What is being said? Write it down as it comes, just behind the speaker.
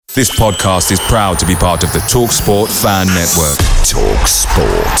This podcast is proud to be part of the TalkSport Fan Network.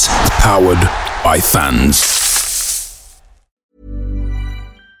 TalkSport. Powered by fans.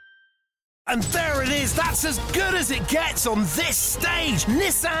 And there it is, that's as good as it gets on this stage.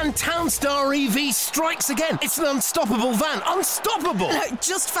 Nissan Townstar EV strikes again. It's an unstoppable van, unstoppable.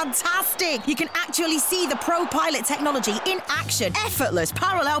 Just fantastic. You can actually see the ProPilot technology in action. Effortless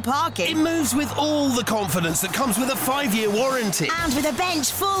parallel parking. It moves with all the confidence that comes with a 5-year warranty. And with a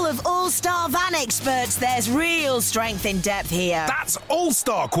bench full of all-star van experts, there's real strength in depth here. That's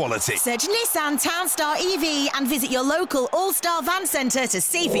all-star quality. Search Nissan Townstar EV and visit your local all-star van centre to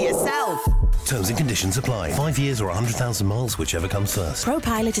see for yourself. Terms and conditions apply. 5 years or 100,000 miles, whichever comes first.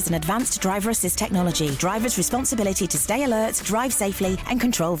 ProPilot is an advanced driver assist technology. Driver's responsibility to stay alert, drive safely, and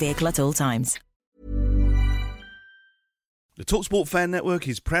control vehicle at all times. The TalkSport Fan Network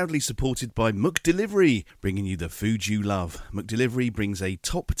is proudly supported by McDelivery, bringing you the food you love. McDelivery brings a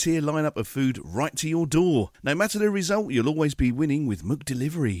top-tier lineup of food right to your door. No matter the result, you'll always be winning with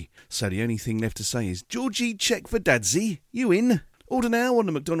McDelivery. So the only thing left to say is, Georgie, check for Dadsy. You in? Order now on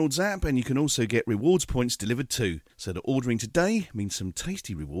the McDonald's app, and you can also get rewards points delivered too. So that ordering today means some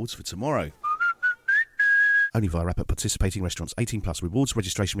tasty rewards for tomorrow. Only via app at participating restaurants. 18 plus. Rewards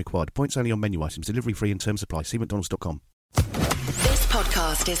registration required. Points only on menu items. Delivery free and terms apply. See mcdonalds.com. This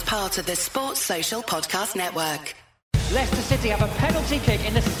podcast is part of the Sports Social Podcast Network. Leicester City have a penalty kick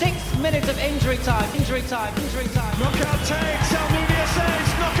in the 6th minute of injury time. Knockout takes, Almunia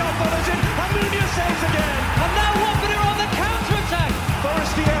saves, knockout follows in, Almunia saves again. And now Watford are on the counter-attack.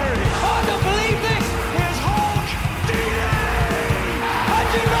 Forestieri. Oh, I don't believe this. Here's Hulk. Deeney. I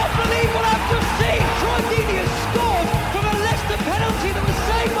do not believe what I've just seen. Troy Deeney has scored from a Leicester penalty that was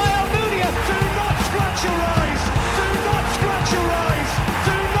saved by Almunia. Do not scratch your eyes. Do not scratch your eyes.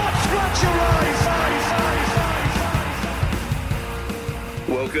 Do not scratch your eyes.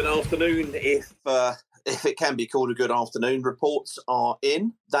 Well, good afternoon, if it can be called a good afternoon. Reports are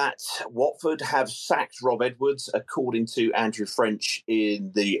in that Watford have sacked Rob Edwards, according to Andrew French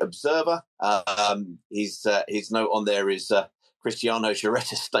in The Observer. His note on there is Cristiano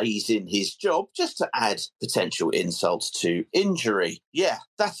Gioretta stays in his job, just to add potential insults to injury. Yeah,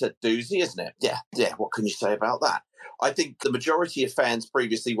 that's a doozy, isn't it? Yeah, what can you say about that? I think the majority of fans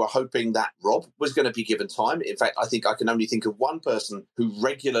previously were hoping that Rob was going to be given time. In fact, I think I can only think of one person who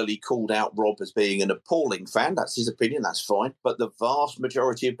regularly called out Rob as being an appalling fan. That's his opinion, that's fine. But the vast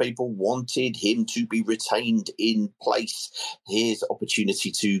majority of people wanted him to be retained in place. His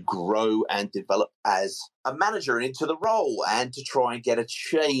opportunity to grow and develop as a manager and into the role, and to try and get a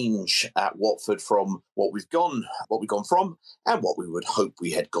change at Watford from what we've gone from and what we would hope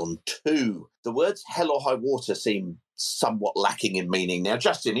we had gone to. The words hell or high water seem somewhat lacking in meaning now.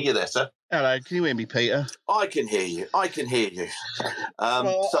 Justin, are you there, sir? Hello, can you hear me, Peter? I can hear you.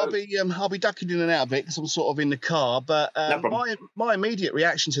 Well, I'll be ducking in and out a bit because I'm sort of in the car. But my immediate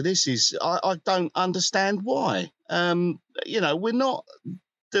reaction to this is I don't understand why. We're not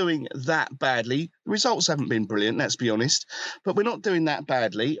doing that badly. The results haven't been brilliant, let's be honest, but we're not doing that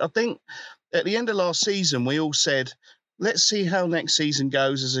badly. I think at the end of last season, we all said, let's see how next season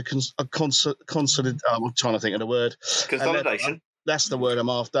goes as I'm trying to think of the word. Consolidation. That's the word I'm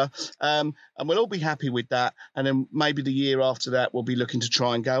after. And we'll all be happy with that. And then maybe the year after that, we'll be looking to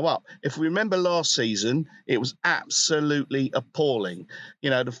try and go up. If we remember last season, it was absolutely appalling.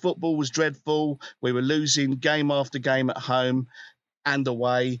 The football was dreadful. We were losing game after game at home and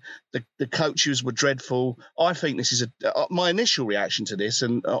away. The coaches were dreadful. I think this is my initial reaction to this,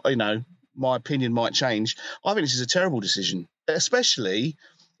 and my opinion might change. I think this is a terrible decision, especially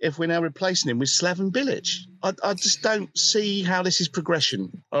if we're now replacing him with Slaven Bilic. I just don't see how this is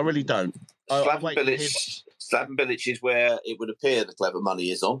progression. I really don't. Slaven Bilic is where it would appear the clever money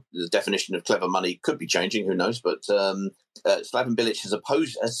is on. The definition of clever money could be changing, who knows? But Slaven Bilic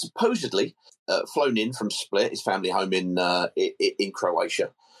has supposedly flown in from Split, his family home in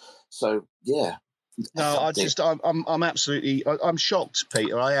Croatia. So, yeah. No, I'm shocked,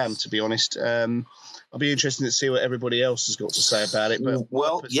 Peter. I am, to be honest. I'll be interested to see what everybody else has got to say about it.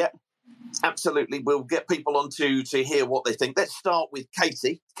 But yeah, absolutely. We'll get people on to hear what they think. Let's start with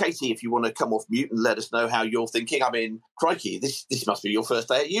Katie. Katie, if you want to come off mute and let us know how you're thinking. I mean, crikey, this must be your first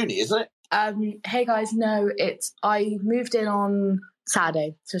day at uni, isn't it? Hey guys, no, I moved in on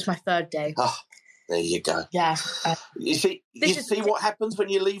Saturday, so it's my third day. Oh, there you go. Yeah. You see what happens when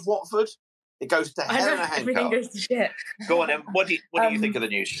you leave Watford? It goes to hell in a handcart. Everything goes to shit. Go on, then. What do you think of the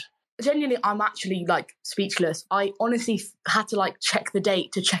news? Genuinely, I'm actually speechless. I honestly had to check the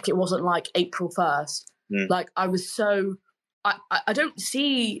date to check it wasn't April 1st. I was so I don't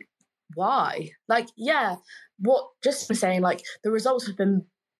see why. What Justin was saying, the results have been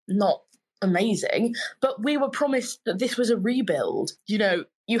not amazing, but we were promised that this was a rebuild. You know,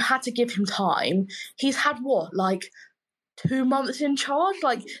 you had to give him time. He's had 2 months in charge?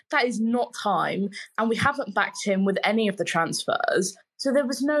 That is not time. And we haven't backed him with any of the transfers. So there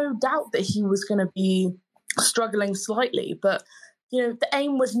was no doubt that he was going to be struggling slightly. But, you know, the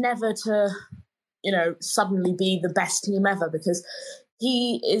aim was never to, you know, suddenly be the best team ever, because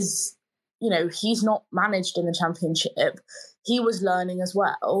he is, you know, he's not managed in the Championship. He was learning as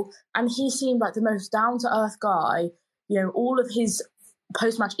well. And he seemed like the most down-to-earth guy. You know, all of his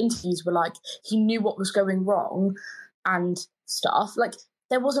post-match interviews were like he knew what was going wrong and stuff.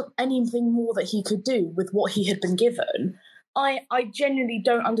 There wasn't anything more that he could do with what he had been given. I genuinely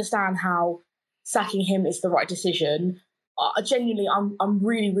don't understand how sacking him is the right decision. I'm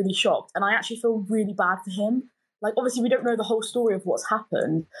really, really shocked. And I actually feel really bad for him. Obviously, we don't know the whole story of what's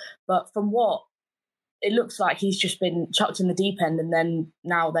happened, but from what it looks like, he's just been chucked in the deep end, and then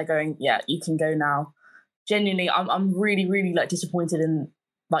now they're going, yeah, you can go now. Genuinely, I'm really, really disappointed in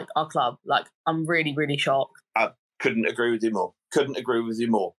our club. I'm really, really shocked. Couldn't agree with you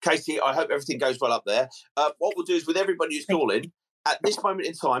more. Casey, I hope everything goes well up there. What we'll do is, with everybody who's calling, at this moment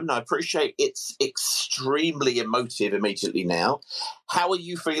in time, and I appreciate it's extremely emotive immediately now, how are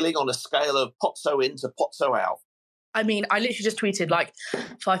you feeling on a scale of Pozzo in to Pozzo out? I mean, I literally just tweeted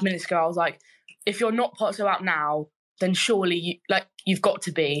 5 minutes ago, I was like, if you're not Pozzo out now, then surely you've got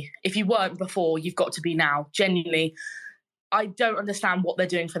to be. If you weren't before, you've got to be now. Genuinely, I don't understand what they're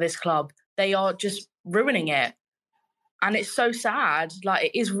doing for this club. They are just ruining it. And it's so sad.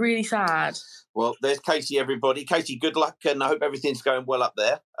 It is really sad. Well, there's Casey, everybody. Casey, good luck, and I hope everything's going well up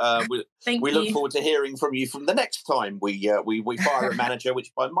there. Thank you. We look forward to hearing from you from the next time we fire a manager,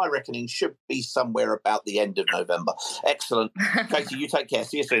 which by my reckoning should be somewhere about the end of November. Excellent. Casey, you take care.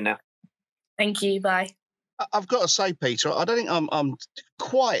 See you soon now. Thank you. Bye. I've got to say, Peter, I don't think I'm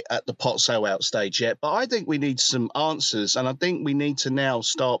quite at the Pozzo out stage yet, but I think we need some answers, and I think we need to now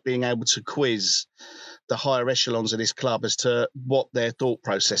start being able to quiz the higher echelons of this club as to what their thought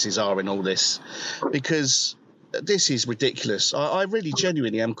processes are in all this, because this is ridiculous. I really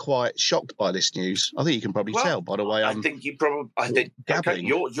genuinely am quite shocked by this news. I think you can probably tell by the way I think okay,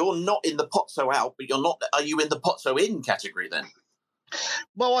 you're not in the Pozzo out, but you're not. Are you in the Pozzo in category then?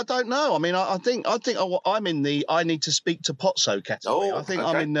 Well, I don't know. I mean, I think I'm in the I need to speak to Pozzo category. I think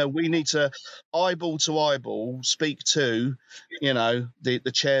I'm in the we need to eyeball speak to, you know,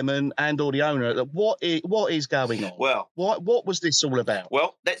 the chairman and or the owner. What is going on? Well, what was this all about?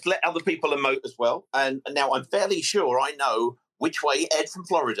 Well, let's let other people emote as well. And now I'm fairly sure I know which way Ed from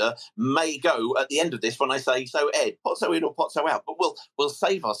Florida may go at the end of this when I say, so Ed, Pozzo in or Pozzo out? But we'll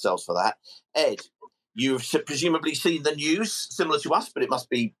save ourselves for that. Ed, you've presumably seen the news, similar to us, but it must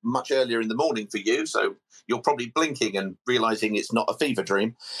be much earlier in the morning for you, so you're probably blinking and realising it's not a fever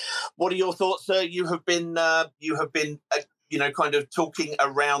dream. What are your thoughts, sir? You have been kind of talking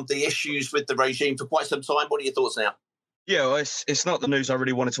around the issues with the regime for quite some time. What are your thoughts now? Yeah, well, it's not the news I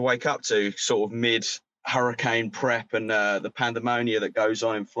really wanted to wake up to, sort of mid-hurricane prep and the pandemonia that goes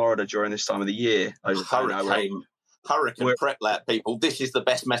on in Florida during this time of the year. Hurricane prep, people. This is the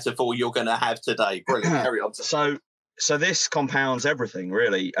best metaphor you're going to have today. Brilliant. Carry on. So this compounds everything,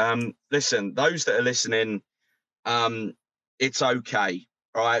 really. Listen, those that are listening, it's okay,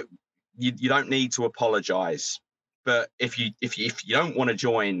 right? You don't need to apologise. But if you don't want to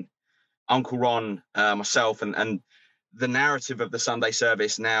join Uncle Ron, myself, and the narrative of the Sunday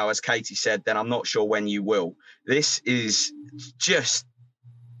service now, as Katie said, then I'm not sure when you will. This is just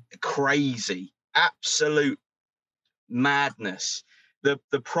crazy, absolute madness. The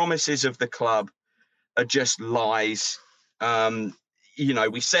promises of the club are just lies.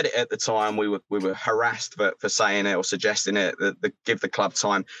 We said it at the time. We were harassed for saying it or suggesting it. That give the club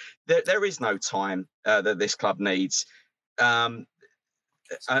time. There is no time that this club needs. An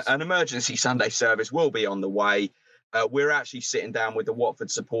emergency Sunday service will be on the way. We're actually sitting down with the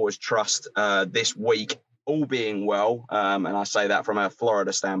Watford Supporters Trust this week, all being well, and I say that from a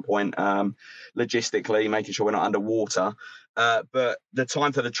Florida standpoint, logistically, making sure we're not underwater. But the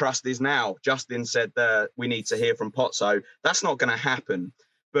time for the trust is now. Justin said that we need to hear from Pozzo. That's not going to happen.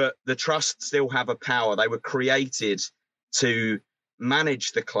 But the trust still have a power. They were created to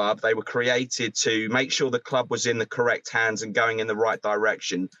manage the club. They were created to make sure the club was in the correct hands and going in the right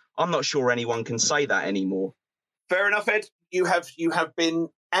direction. I'm not sure anyone can say that anymore. Fair enough, Ed. You have been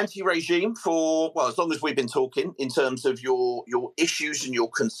anti-regime for, well, as long as we've been talking in terms of your issues and your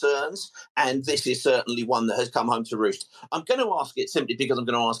concerns, and this is certainly one that has come home to roost. I'm going to ask it simply because I'm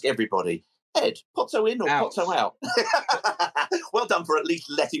going to ask everybody. Ed, Pozzo in or Pozzo out? Well done for at least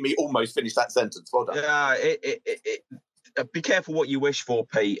letting me almost finish that sentence. Well done. be careful what you wish for,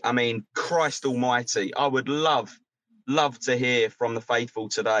 Pete. I mean, Christ almighty, I would love to hear from the faithful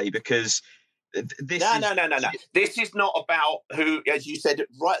today, because No. This is not about who, as you said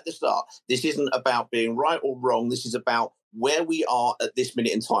right at the start, this isn't about being right or wrong. This is about where we are at this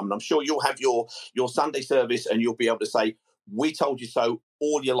minute in time. And I'm sure you'll have your Sunday service and you'll be able to say, we told you so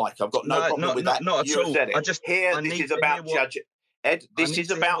all you like. I've got no problem with that. Not at all. Said it. This is about judging. Ed, this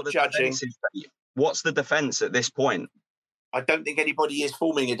is about judging. What's the defence at this point? I don't think anybody is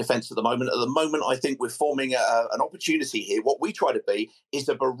forming a defence at the moment. At the moment, I think we're forming an opportunity here. What we try to be is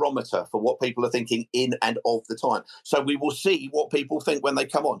a barometer for what people are thinking in and of the time. So we will see what people think when they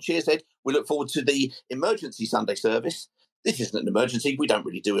come on. Cheers, Ed. We look forward to the emergency Sunday service. This isn't an emergency. We don't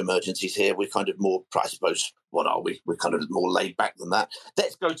really do emergencies here. We're kind of more, I suppose, what are we? We're kind of more laid back than that.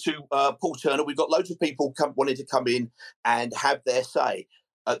 Let's go to Paul Turner. We've got loads of people wanting to come in and have their say.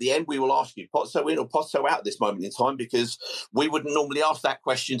 At the end, we will ask you, Potso in or Potso out at this moment in time, because we wouldn't normally ask that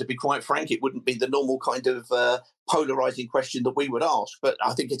question, to be quite frank. It wouldn't be the normal kind of polarising question that we would ask, but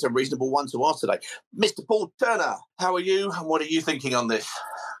I think it's a reasonable one to ask today. Mr. Paul Turner, how are you and what are you thinking on this?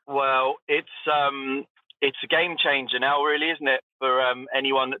 Well, it's a game changer now, really, isn't it, for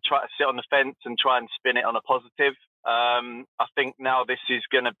anyone that tries to sit on the fence and try and spin it on a positive. I think now this is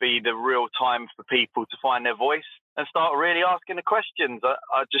going to be the real time for people to find their voice and start really asking the questions.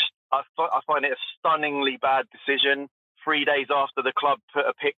 I find it a stunningly bad decision. 3 days after the club put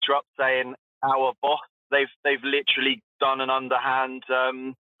a picture up saying our boss, they've literally done an underhand,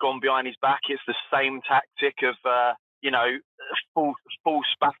 gone behind his back. It's the same tactic of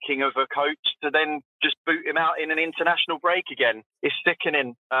false backing of a coach to then just boot him out in an international break again. It's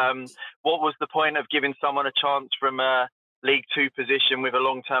sickening. What was the point of giving someone a chance from a League Two position with a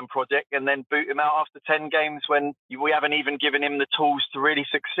long-term project and then boot him out after 10 games when we haven't even given him the tools to really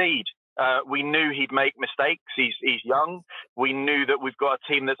succeed? We knew he'd make mistakes. He's young. We knew that we've got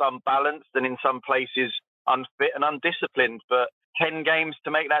a team that's unbalanced and in some places unfit and undisciplined. But 10 games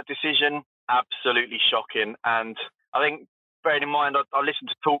to make that decision, absolutely shocking. And I think, bearing in mind, I listened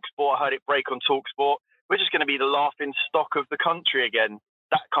to TalkSport. I heard it break on TalkSport. We're just going to be the laughing stock of the country again.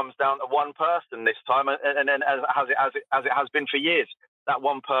 That comes down to one person this time, and as it has been for years. That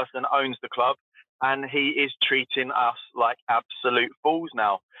one person owns the club, and he is treating us like absolute fools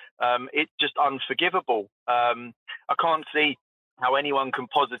now. It's just unforgivable. I can't see how anyone can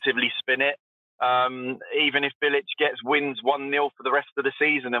positively spin it. Even if Bilic wins 1-0 for the rest of the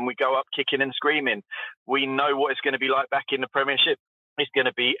season and we go up kicking and screaming, we know what it's going to be like back in the Premiership. It's going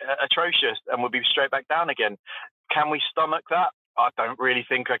to be atrocious and we'll be straight back down again. Can we stomach that? I don't really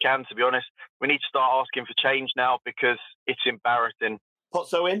think I can, to be honest. We need to start asking for change now because it's embarrassing.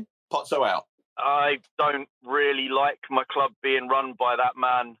 Potso in, Potso out. I don't really like my club being run by that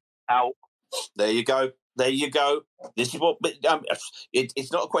man out. There you go. This is what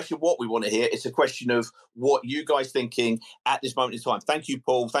it's not a question of what we want to hear. It's a question of what you guys thinking at this moment in time. Thank you,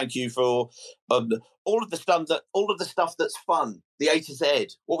 Paul. Thank you for all of the stuff that's fun. The A to Z.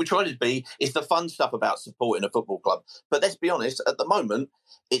 What we're trying to be is the fun stuff about supporting a football club. But let's be honest. At the moment,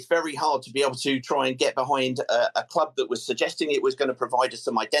 it's very hard to be able to try and get behind a club that was suggesting it was going to provide us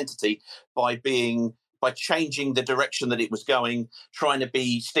some identity by changing the direction that it was going, trying to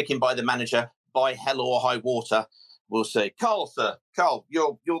be sticking by the manager. By hell or high water, we'll see. Carl, sir. Carl,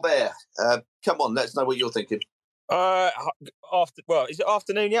 you're there. Come on, let us know what you're thinking. Is it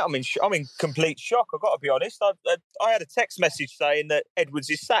afternoon yet? I'm in complete shock. I've got to be honest. I had a text message saying that Edwards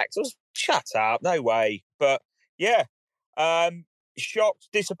is sacked. I was shut up, no way. But yeah, shocked,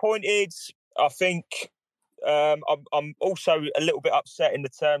 disappointed. I think I'm also a little bit upset in the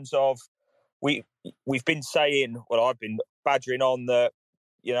terms of we've been saying. Well, I've been badgering on that.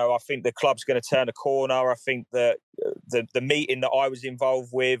 I think the club's going to turn a corner. I think that the meeting that I was involved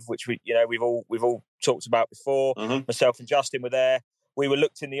with, which we've all talked about before, myself and Justin were there. We were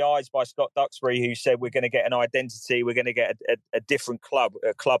looked in the eyes by Scott Duxbury, who said we're going to get an identity, we're going to get a different club,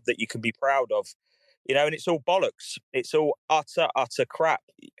 a club that you can be proud of. And it's all bollocks. It's all utter crap.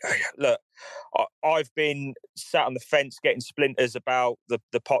 Look, I've been sat on the fence getting splinters about the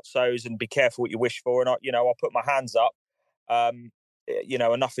Potsos and be careful what you wish for, and I'll put my hands up.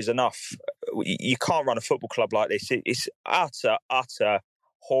 Enough is enough. You can't run a football club like this. It's utter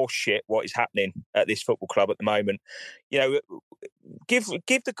horseshit what is happening at this football club at the moment. Give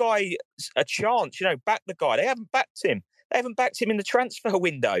the guy a chance. Back the guy. They haven't backed him. They haven't backed him in the transfer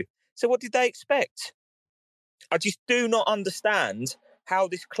window. So what did they expect? I just do not understand how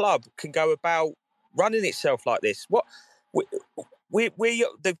this club can go about running itself like this. What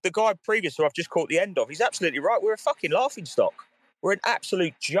the guy previous who I've just caught the end of, he's absolutely right. We're a fucking laughingstock. We're an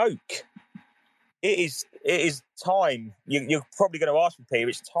absolute joke. It is it is time. You're probably going to ask me, Peter.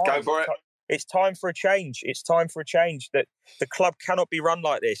 It's time. Go for it. It's time for a change. It's time for a change. That the club cannot be run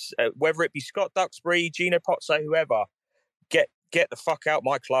like this. Whether it be Scott Duxbury, Gino Pozzo, whoever, get the fuck out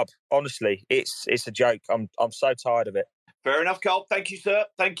my club. Honestly, it's a joke. I'm so tired of it. Fair enough, Carl. Thank you, sir.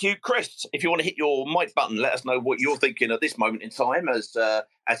 Thank you, Chris. If you want to hit your mic button, let us know what you're thinking at this moment in time as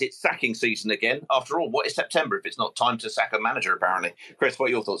it's sacking season again. After all, what is September if it's not time to sack a manager, apparently? Chris, what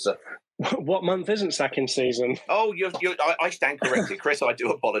are your thoughts, sir? What month isn't sacking season? Oh, I stand corrected. Chris, I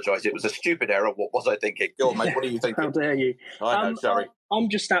do apologise. It was a stupid error. What was I thinking? Go on, mate. What are you thinking? How dare you? I know, sorry. I'm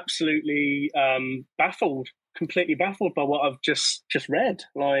just absolutely baffled, completely baffled by what I've just read.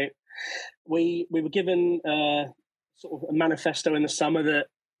 Like, we were given sort of a manifesto in the summer that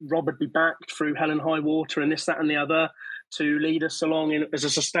Rob would be backed through hell and high water and this, that and the other to lead us along as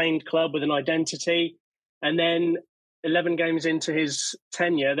a sustained club with an identity. And then 11 games into his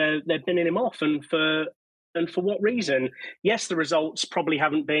tenure, they're binning him off. And for what reason? Yes, the results probably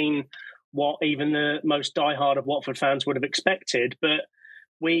haven't been what even the most diehard of Watford fans would have expected, but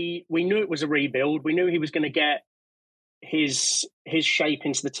we knew it was a rebuild. We knew he was going to get his shape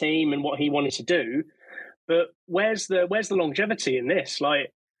into the team and what he wanted to do. But where's the longevity in this?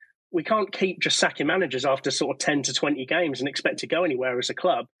 Like, we can't keep just sacking managers after sort of 10 to 20 games and expect to go anywhere as a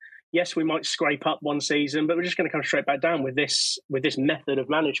club. Yes, we might scrape up one season, but we're just going to come straight back down with this method of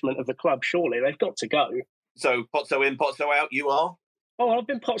management of the club. Surely they've got to go. So Pozzo in, Pozzo out. You are. Oh, I've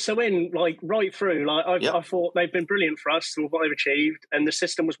been Pozzo in like right through. Like I thought they've been brilliant for us for what they've achieved, and the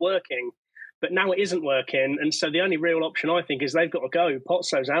system was working. But now it isn't working, and so the only real option I think is they've got to go.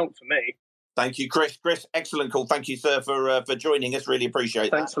 Pozzo's out for me. Thank you, Chris. Chris, excellent call. Thank you, sir, for joining us. Really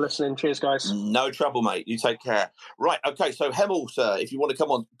appreciate that. Thanks for listening. Cheers, guys. No trouble, mate. You take care. Right, okay, so Hemel, sir, if you want to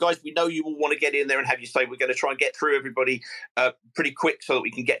come on. Guys, we know you all want to get in there and have you say. We're going to try and get through everybody pretty quick so that we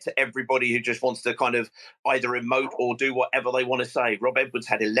can get to everybody who just wants to kind of either emote or do whatever they want to say. Rob Edwards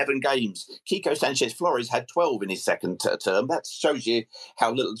had 11 games. Kiko Sanchez-Flores had 12 in his second term. That shows you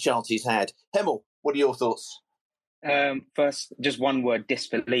how little chance he's had. Hemel, what are your thoughts? First, just one word,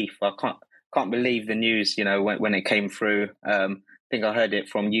 disbelief. I can't believe the news, when it came through. I think I heard it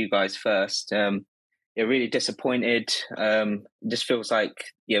from you guys first. You're really disappointed. Just feels like,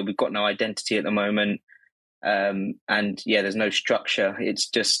 we've got no identity at the moment. And there's no structure. It's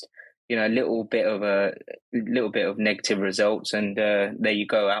just, a little bit of negative results, and there you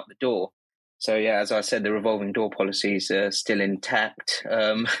go, out the door. So as I said, the revolving door policies are still intact.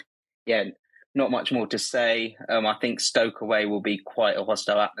 Not much more to say. I think Stoke away will be quite a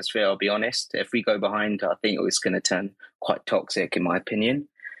hostile atmosphere, I'll be honest. If we go behind, I think it's going to turn quite toxic, in my opinion.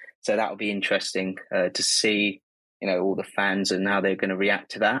 So that'll be interesting to see, all the fans and how they're going to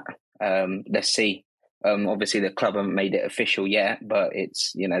react to that. Let's see. Obviously, the club haven't made it official yet, but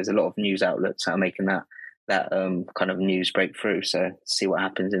it's, there's a lot of news outlets that are making that kind of news breakthrough. So see what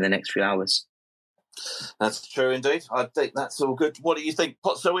happens in the next few hours. That's true indeed. I think that's all good. What do you think?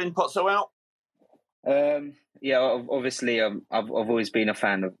 Pozzo in, Pozzo out? Obviously, I've always been a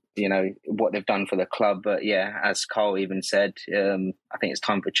fan of what they've done for the club, but as Carl even said, I think it's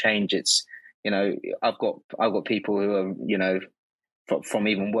time for change. It's I've got people who are from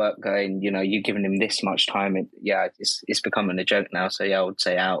even work going, you're giving him this much time, it's becoming a joke now. So I would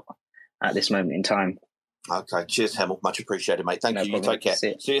say out at this moment in time. Okay, cheers, Hemel. Much appreciated, mate. Thank you. You take care.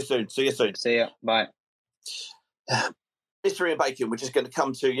 See you soon. See ya. Bye. Mr. Ian Bacon, we're just going to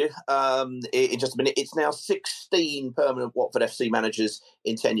come to you in just a minute. It's now 16 permanent Watford FC managers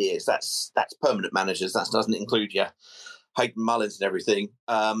in 10 years. That's permanent managers. That doesn't include your Hayden Mullins and everything.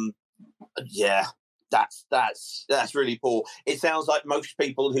 That's really poor. It sounds like most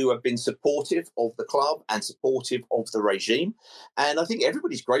people who have been supportive of the club and supportive of the regime, and I think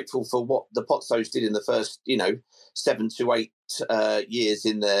everybody's grateful for what the Pozzos did in the first, 7 to 8 years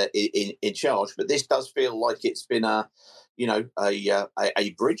in charge. But this does feel like it's been a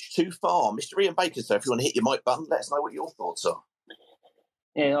bridge too far. Mr. Ian Baker, so if you want to hit your mic button, let us know what your thoughts are.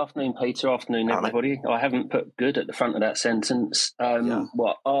 Yeah, afternoon, Peter. Afternoon, everybody. I haven't put good at the front of that sentence.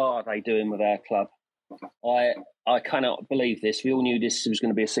 What are they doing with our club? I cannot believe this. We all knew this was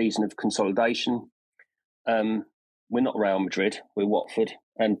going to be a season of consolidation. We're not Real Madrid. We're Watford.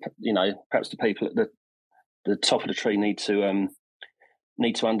 And, perhaps the people at the top of the tree need to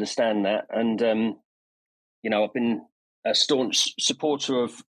understand that. And, I've been a staunch supporter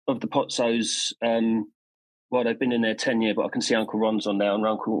of the Pozzos. They've been in their tenure, but I can see Uncle Ron's on now, and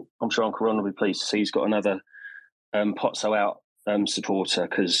I'm sure Uncle Ron will be pleased to see he's got another Pozzo out supporter,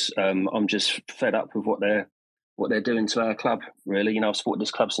 because I'm just fed up with what they're doing to our club. Really, I've supported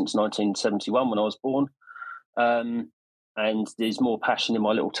this club since 1971 when I was born. and there's more passion in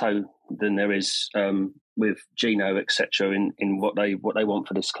my little toe than there is with Gino, etc. In what they want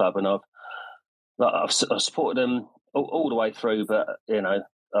for this club, and I've supported them all the way through, but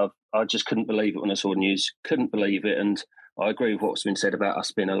I just couldn't believe it when I saw the news. Couldn't believe it, and I agree with what's been said about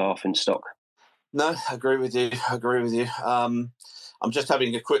us being a laughing stock. No, I agree with you. I'm just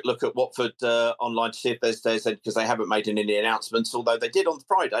having a quick look at Watford online to see if there's because they haven't made any announcements, although they did on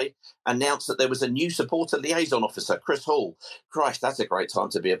Friday announce that there was a new supporter liaison officer, Chris Hall. Christ, that's a great time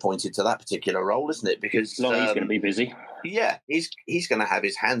to be appointed to that particular role, isn't it? Because he's going to be busy. Yeah, he's going to have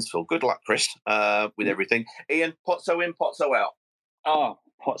his hands full. Good luck, Chris, with everything. Ian, Pozzo in, Pozzo out. Oh,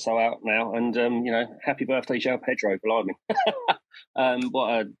 Pozzo out now, and happy birthday, João Pedro, blimey.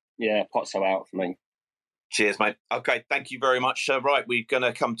 Pozzo out for me. Cheers, mate. Okay, thank you very much. Right, we're going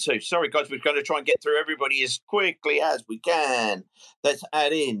to come to... Sorry, guys, we're going to try and get through everybody as quickly as we can. Let's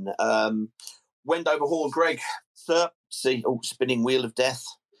add in Wendover Hall. Greg, sir, spinning wheel of death.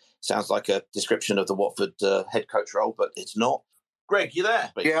 Sounds like a description of the Watford head coach role, but it's not. Greg, you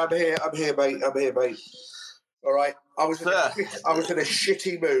there? Yeah, I'm here, mate. All right. I was in a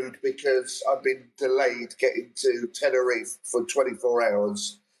shitty mood because I've been delayed getting to Tenerife for 24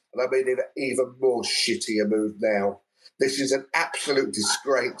 hours. And I'm in an even more shittier mood now. This is an absolute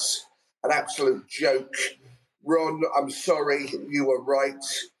disgrace, an absolute joke. Ron, I'm sorry, you were right.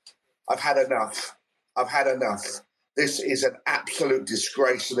 I've had enough. This is an absolute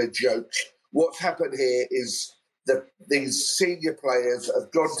disgrace and a joke. What's happened here is these senior players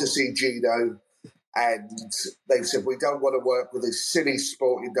have gone to see Gino and they've said, we don't want to work with this silly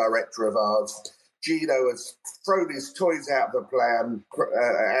sporting director of ours. Gino has thrown his toys out of the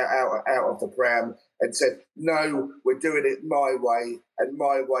pram, and said, "No, we're doing it my way, and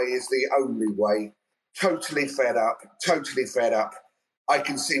my way is the only way." Totally fed up. I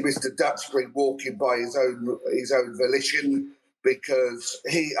can see Mr. Duxbury walking by his own volition because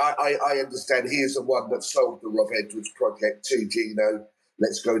I understand he is the one that sold the Rob Edwards project to Gino.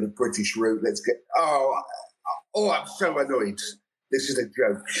 Let's go the British route. Let's get. Oh, I'm so annoyed. This is a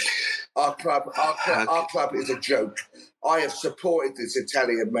joke. Our club is a joke. I have supported this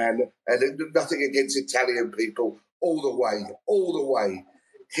Italian man, and nothing against Italian people, all the way.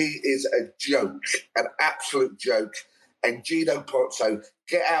 He is a joke, an absolute joke. And Gino Pozzo,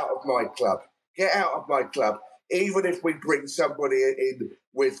 get out of my club. Even if we bring somebody in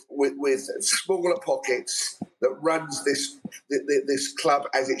with smaller pockets that runs this club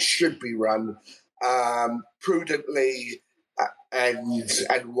as it should be run, prudently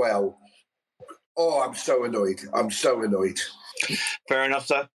and well. Oh, I'm so annoyed. Fair enough,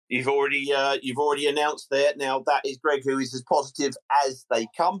 sir. You've already announced there. Now that is Greg, who is as positive as they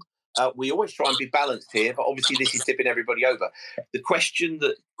come. We always try and be balanced here, but obviously this is tipping everybody over. The question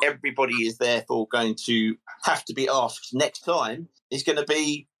that everybody is therefore going to have to be asked next time is going to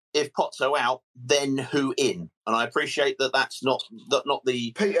be, if Pozzo out, then who in? And I appreciate that's not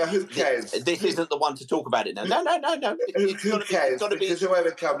the... Peter, who cares? This isn't the one to talk about it now. No. Who cares? Because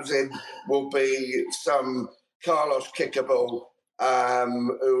whoever comes in will be some Carlos Kickable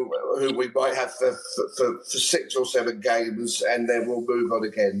who we might have for 6 or 7 games, and then we'll move on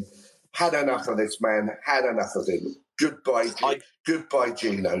again. Had enough of this man. Had enough of him. Goodbye,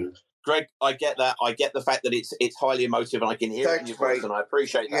 Gino. Greg, I get that. I get the fact that it's highly emotive, and I can hear it in your voice, and I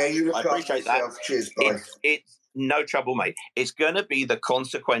appreciate that. Yeah, you look after yourself. Cheers, bye. It's no trouble, mate. It's going to be the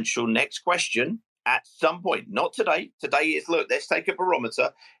consequential next question at some point. Not today. Today is, look, let's take a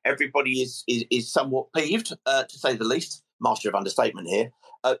barometer. Everybody is somewhat peeved, to say the least. Master of understatement here.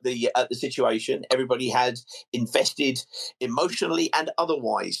 At the situation, everybody had invested emotionally and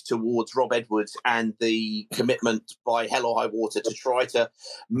otherwise towards Rob Edwards and the commitment by hell or high water to try to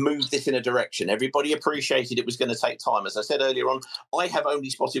move this in a direction. Everybody appreciated it was going to take time. As I said earlier on, I have only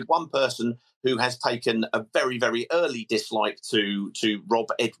spotted one person who has taken a very, very early dislike to Rob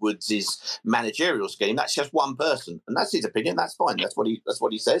Edwards' managerial scheme. That's just one person, and that's his opinion. That's fine. That's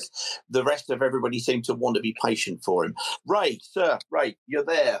what he says. The rest of everybody seemed to want to be patient for him. Ray, you're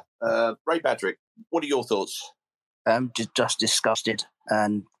there. Ray Badrick, what are your thoughts? Just disgusted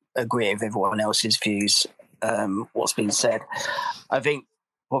and agree with everyone else's views. What's been said, I think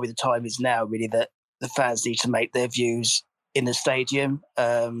probably the time is now really that the fans need to make their views in the stadium.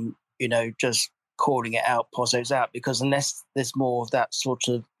 Just calling it out, Pozzo's out, because unless there's more of that sort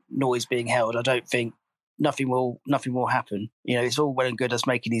of noise being held, I don't think nothing will happen. It's all well and good us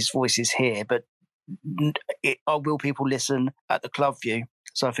making these voices here, but will people listen at the club view?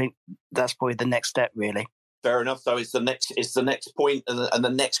 So I think that's probably the next step, really. Fair enough. So it's the next point, and the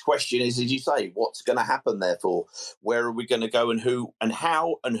next question is, as you say, what's going to happen? Therefore, where are we going to go, and who, and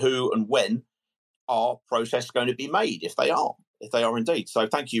how, and who, and when? are protests going to be made if they are indeed. So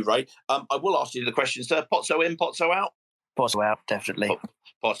thank you, Ray. I will ask you the question, sir. Pozzo in, Pozzo out? Pozzo out, definitely.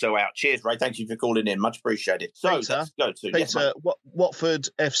 Pozzo out. Cheers, Ray. Thank you for calling in. Much appreciated. So Peter, let's go to Peter,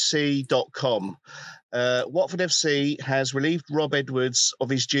 WatfordFC.com. Watford FC has relieved Rob Edwards of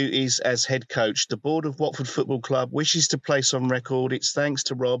his duties as head coach. The board of Watford Football Club wishes to place on record its thanks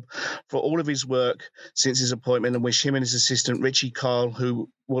to Rob for all of his work since his appointment and wish him and his assistant Richie Kyle, who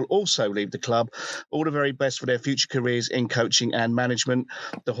will also leave the club, all the very best for their future careers in coaching and management.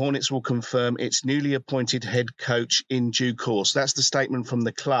 The Hornets will confirm its newly appointed head coach in due course. That's the statement from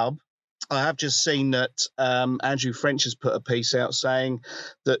the club. I have just seen that Andrew French has put a piece out saying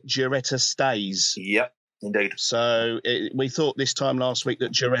that Gioretta stays. Yep, indeed. So we thought this time last week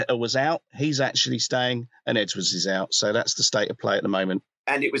that Gioretta was out. He's actually staying and Edwards is out. So that's the state of play at the moment.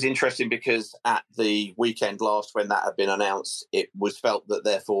 And it was interesting because at the weekend last, when that had been announced, it was felt that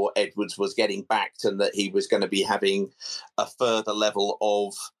therefore Edwards was getting backed and that he was going to be having a further level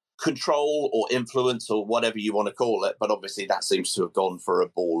of control or influence or whatever you want to call it. But obviously that seems to have gone for a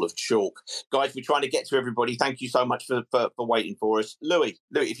ball of chalk. Guys, we're trying to get to everybody. Thank you so much for waiting for us. Louis,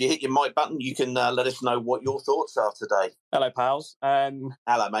 if you hit your mic button, you can let us know what your thoughts are today. Hello, pals.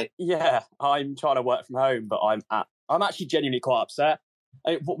 Hello, mate. Yeah, I'm trying to work from home, but I'm actually genuinely quite upset.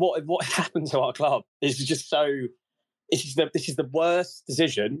 What happened to our club is just so. This is the worst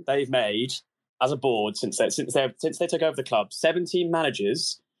decision they've made as a board since they took over the club. 17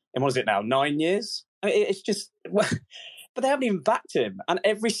 managers. And what is it now? 9 years? I mean, it's just... But they haven't even backed him. And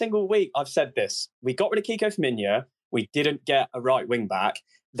every single week I've said this. We got rid of Kiko Firmino. We didn't get a right wing back.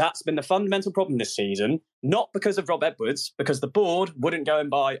 That's been the fundamental problem this season. Not because of Rob Edwards, because the board wouldn't go and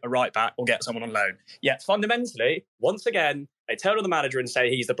buy a right back or get someone on loan. Yet fundamentally, once again, they turn to the manager and say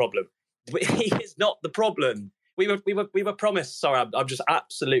he's the problem. He is not the problem. We were promised... Sorry, I'm just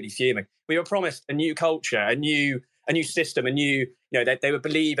absolutely fuming. We were promised a new culture, a new system, they would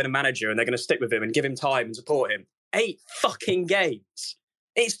believe in a manager and they're going to stick with him and give him time and support him. 8 fucking games.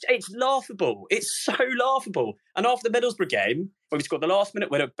 It's laughable. It's so laughable. And after the Middlesbrough game, when we scored the last minute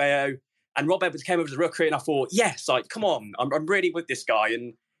win at Bayo and Rob Edwards came over to the rookery and I thought, yes, come on, I'm really with this guy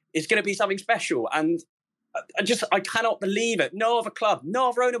and it's going to be something special. And I cannot believe it. No other club, no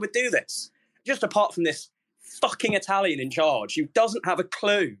other owner would do this. Just apart from this fucking Italian in charge who doesn't have a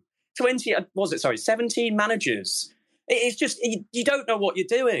clue. 17 managers. It's just, you don't know what you're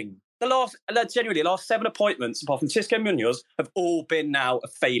doing. The last 7 appointments, apart from Xisco Munoz, have all been now a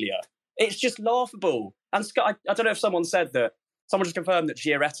failure. It's just laughable. And Scott, I don't know if someone said that, someone just confirmed that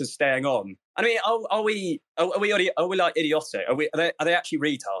Giorgetta's staying on. I mean, are we like idiotic? Are they actually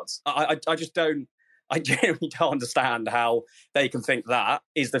retards? I just don't, I genuinely don't understand how they can think that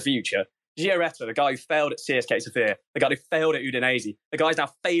is the future. Gioretta, the guy who failed at CSKA Sofia, the guy who failed at Udinese, the guy's now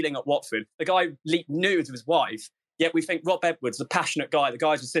failing at Watford, the guy who leaked nudes of his wife, yet we think Rob Edwards, the passionate guy, the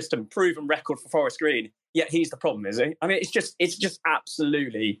guy's a system, proven record for Forest Green, yet he's the problem, is he? I mean, it's just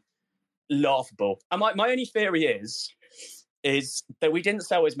absolutely laughable. And my only theory is that we didn't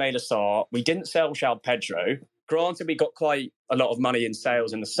sell Ismail Assar, we didn't sell João Pedro. Granted, we got quite a lot of money in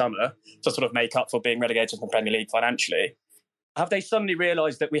sales in the summer to sort of make up for being relegated from the Premier League financially. Have they suddenly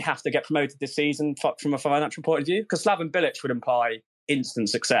realised that we have to get promoted this season from a financial point of view? Because Slaven Bilic would imply instant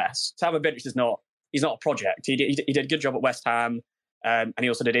success. Slaven Bilic he's not a project. He did a good job at West Ham, and he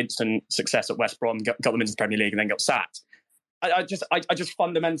also did instant success at West Brom, got them into the Premier League and then got sacked. I just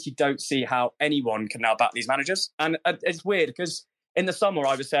fundamentally don't see how anyone can now back these managers. And it's weird because in the summer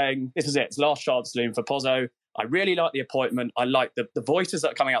I was saying, this is it, it's last chance saloon for Pozzo. I really like the appointment. I like the voices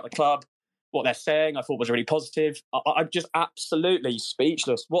that are coming out of the club. What they're saying, I thought was really positive. I'm just absolutely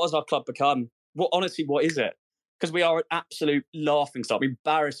speechless. What has our club become? Honestly, what is it? Because we are an absolute laughingstock. We're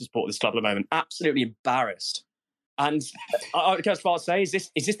embarrassed to support this club at the moment. Absolutely embarrassed. And I go as far as to say, this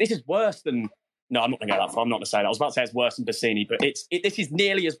is worse than... No, I'm not going to go that far. I'm not going to say that. I was about to say it's worse than Bassini, but this is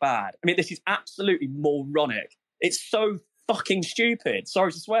nearly as bad. I mean, this is absolutely moronic. It's so fucking stupid.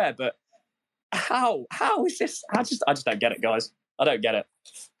 Sorry to swear, but how is this? I just don't get it, guys. I don't get it.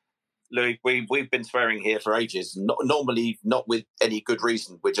 Louis, we've been swearing here for ages. Normally, not with any good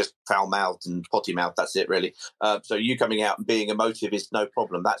reason. We're just foul-mouthed and potty-mouthed. That's it, really. So you coming out and being emotive is no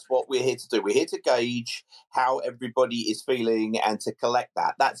problem. That's what we're here to do. We're here to gauge how everybody is feeling and to collect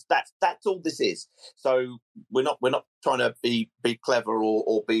that. That's all this is. So we're not trying to be clever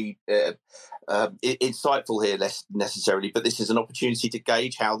or be insightful here necessarily, but this is an opportunity to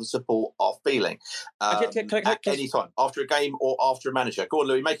gauge how the support are feeling at any time, after a game or after a manager. Go on,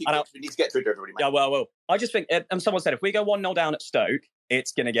 Louis, make it quick. We need to get through to everybody, mate. Yeah, well. I just think, and someone said, if we go 1-0 down at Stoke,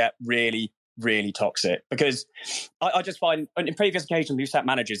 it's going to get really, really toxic, because I just find in previous occasions we've sat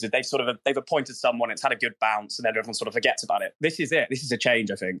managers that they've appointed someone, it's had a good bounce, and then everyone sort of forgets about it. This is it. This is a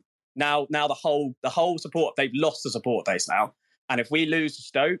change, I think. Now the whole support, they've lost the support base now. And if we lose to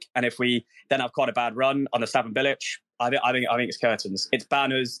Stoke, and if we then have quite a bad run on the Slaven Bilic, I think it's curtains. It's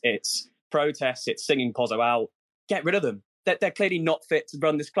banners, it's protests, it's singing Pozzo out. Get rid of them. They're clearly not fit to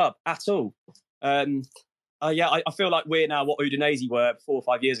run this club at all. I feel like we're now what Udinese were 4 or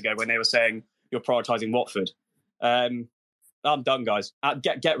 5 years ago when they were saying you're prioritising Watford. I'm done, guys.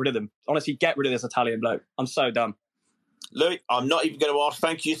 Get rid of them. Honestly, get rid of this Italian bloke. I'm so done. Louis, I'm not even going to ask.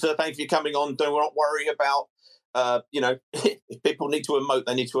 Thank you, sir. Thank you for coming on. Do not worry about, if people need to emote,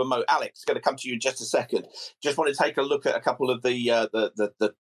 they need to emote. Alex, going to come to you in just a second. Just want to take a look at a couple of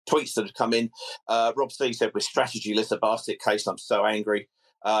the tweets that have come in. Rob C said, with strategyless, a basket case, I'm so angry.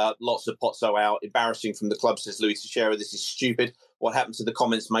 Lots of Pozzo out. Embarrassing from the club, says Louis Teixeira. This is stupid. What happened to the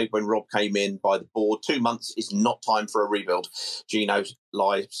comments made when Rob came in by the board? 2 months is not time for a rebuild. Gino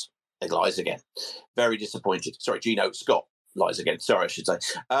lies again. Very disappointed. Sorry, Gino Scott lies again. Sorry, I should say.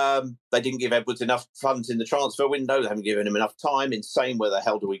 They didn't give Edwards enough funds in the transfer window. They haven't given him enough time. Insane. Where the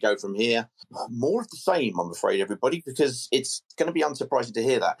hell do we go from here? More of the same, I'm afraid, everybody, because it's going to be unsurprising to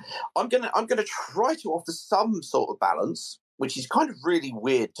hear that. I'm going to try to offer some sort of balance, which is kind of really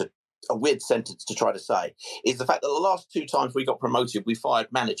weird a weird sentence to try to say, is the fact that the last 2 times we got promoted, we fired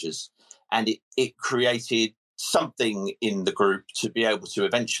managers, and it created something in the group to be able to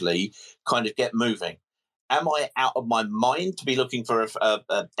eventually kind of get moving. Am I out of my mind to be looking for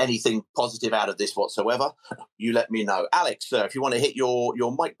anything positive out of this whatsoever? You let me know. Alex, sir, if you want to hit your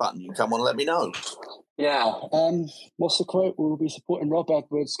mic button, you can come on and let me know. Yeah. What's the quote? We will be supporting Rob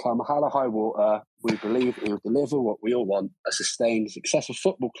Edwards come hell or high water. We believe he will deliver what we all want, a sustained, successful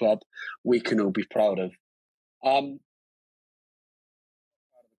football club we can all be proud of. Proud of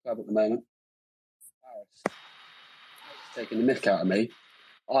the club at the moment. It's taking the mick out of me.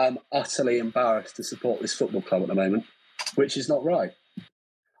 I am utterly embarrassed to support this football club at the moment, which is not right.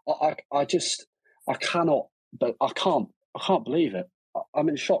 I can't believe it. I'm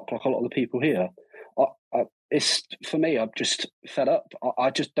in shock, like a lot of the people here. It's for me. I'm just fed up. I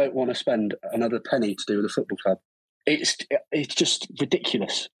just don't want to spend another penny to do with a football club. It's just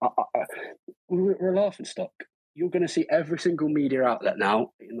ridiculous. We're a laughing stock. You're going to see every single media outlet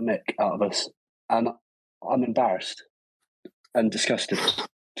now in the mick out of us, and I'm embarrassed and disgusted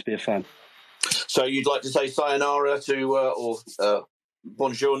to be a fan. So you'd like to say sayonara to or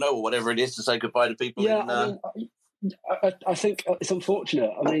buongiorno or whatever it is to say goodbye to people? Yeah, I think it's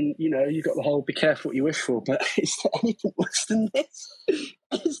unfortunate. I mean, you've got the whole be careful what you wish for, but is there anything worse than this?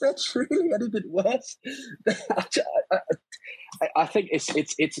 Is there truly anything worse? I think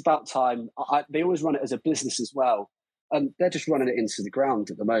it's about time. They always run it as a business as well, and they're just running it into the ground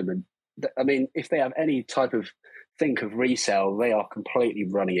at the moment. I mean, if they have any type of think of resale, they are completely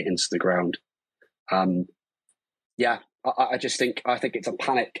running it into the ground. I think it's a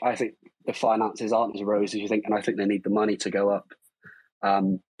panic. I think the finances aren't as rosy as you think, and I think they need the money to go up.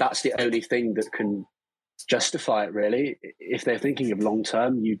 That's the only thing that can justify it, really. If they're thinking of long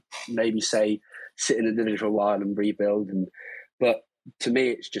term, you maybe say sit in the division for a while and rebuild. But to me,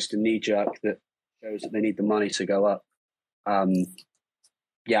 it's just a knee jerk that shows that they need the money to go up. I'm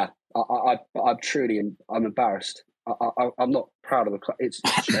embarrassed. I'm not proud of the club. It's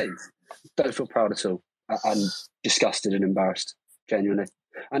a shame. Don't feel proud at all. I'm disgusted and embarrassed, genuinely.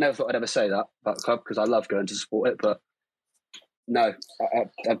 I never thought I'd ever say that about the club because I love going to support it, but no,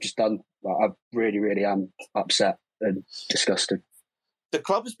 I've just done. I really, really am upset and disgusted. The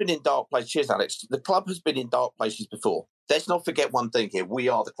club has been in dark places. Cheers, Alex. The club has been in dark places before. Let's not forget one thing here. We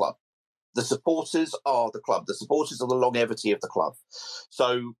are the club. The supporters are the club. The supporters are the longevity of the club.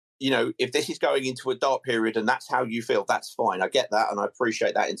 So, if this is going into a dark period and that's how you feel, that's fine. I get that and I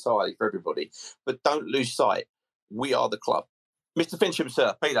appreciate that entirely for everybody. But don't lose sight. We are the club. Mr. Fincham,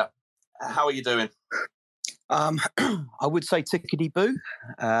 sir, Peter, how are you doing? I would say tickety-boo,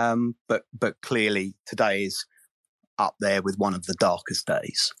 but clearly today is up there with one of the darkest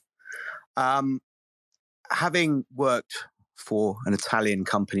days. Having worked for an Italian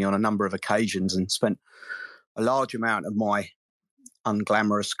company on a number of occasions and spent a large amount of my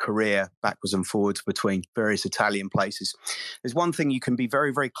unglamorous career backwards and forwards between various Italian places, there's one thing you can be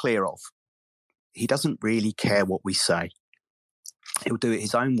very, very clear of. He doesn't really care what we say. He'll do it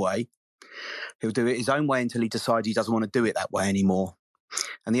his own way. He'll do it his own way until he decides he doesn't want to do it that way anymore.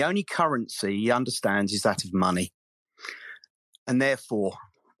 And the only currency he understands is that of money. And therefore,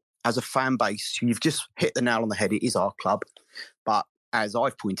 as a fan base, you've just hit the nail on the head. It is our club. But as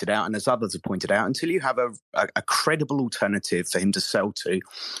I've pointed out, and as others have pointed out, until you have a credible alternative for him to sell to,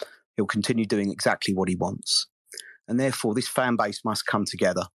 he'll continue doing exactly what he wants. And therefore, this fan base must come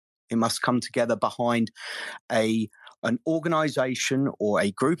together. It must come together behind an organisation or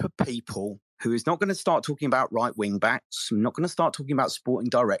a group of people who is not going to start talking about right wing backs, not going to start talking about sporting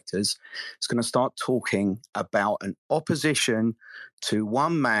directors. It's going to start talking about an opposition to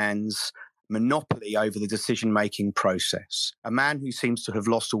one man's monopoly over the decision-making process, a man who seems to have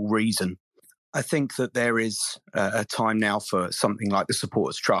lost all reason. I think that there is a time now for something like the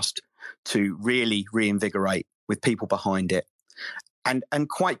Supporters Trust to really reinvigorate with people behind it. And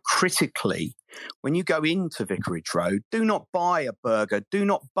quite critically, when you go into Vicarage Road, do not buy a burger, do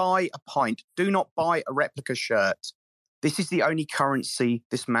not buy a pint, do not buy a replica shirt. This is the only currency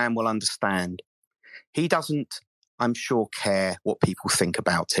this man will understand. He doesn't, I'm sure, care what people think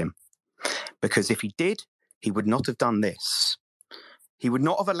about him. Because if he did, he would not have done this. He would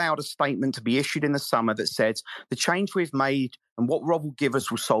not have allowed a statement to be issued in the summer that said, the change we've made and what Rob will give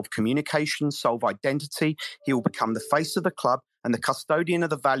us will solve communication, solve identity. He will become the face of the club and the custodian of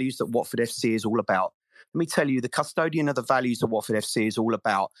the values that Watford FC is all about. Let me tell you, the custodian of the values that Watford FC is all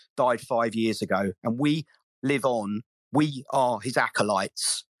about died 5 years ago, and we live on. We are his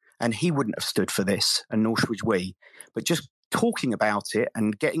acolytes, and he wouldn't have stood for this, and nor should we. But just talking about it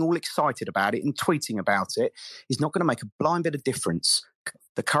and getting all excited about it and tweeting about it is not going to make a blind bit of difference.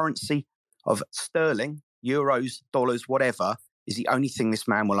 The currency of sterling, euros, dollars, whatever, is the only thing this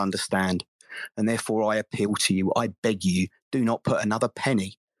man will understand. And therefore, I appeal to you, I beg you, do not put another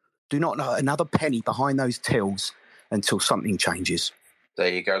penny behind those tills until something changes. There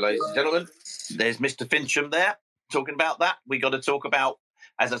you go, ladies and gentlemen. There's Mr. Fincham there talking about that. We got to talk about,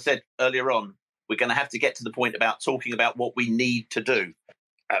 as I said earlier on, we're going to have to get to the point about talking about what we need to do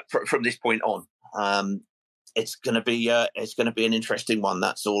from this point on. It's going to be an interesting one.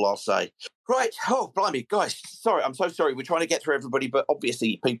 That's all I'll say. Right. Oh, blimey, guys. Sorry, I'm so sorry. We're trying to get through everybody, but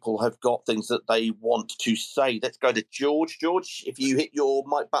obviously people have got things that they want to say. Let's go to George. George, if you hit your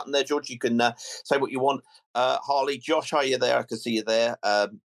mic button there, George, you can say what you want. Harley, Josh, are you there? I can see you there.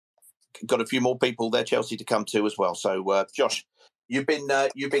 Got a few more people there, Chelsea, to come to as well. So, Josh, you've been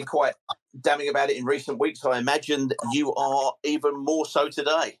quite damning about it in recent weeks. I imagine you are even more so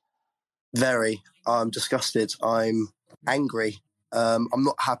today. Very. I'm disgusted. I'm angry. I'm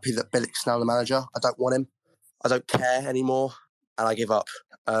not happy that Bilic's now the manager. I don't want him. I don't care anymore, and I give up.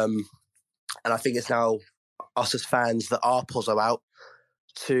 And I think it's now us as fans that are Pozzo out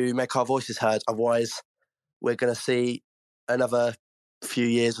to make our voices heard. Otherwise, we're going to see another few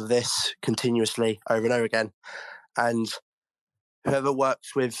years of this continuously over and over again. And whoever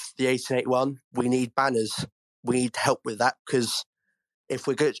works with the 1881, we need banners. We need help with that, because if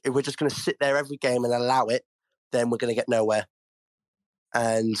we're just going to sit there every game and allow it, then we're going to get nowhere.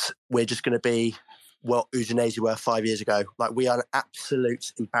 And we're just going to be what Udinese were 5 years ago. Like, we are an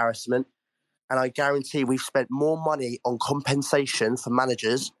absolute embarrassment. And I guarantee we've spent more money on compensation for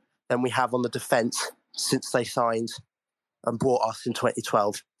managers than we have on the defence since they signed and brought us in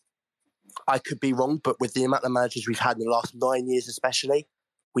 2012. I could be wrong, but with the amount of managers we've had in the last 9 years especially,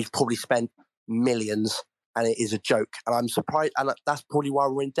 we've probably spent millions, and it is a joke. And I'm surprised, and that's probably why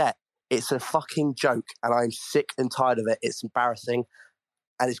we're in debt. It's a fucking joke, and I'm sick and tired of it. It's embarrassing,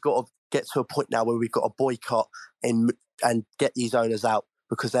 and it's got to get to a point now where we've got to boycott and get these owners out,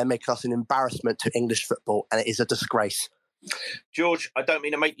 because they're making us an embarrassment to English football, and it is a disgrace. George, I don't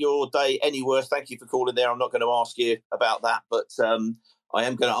mean to make your day any worse. Thank you for calling there. I'm not going to ask you about that, but I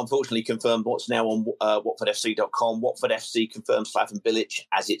am going to unfortunately confirm what's now on WatfordFC.com. Watford FC confirms Slaven Bilic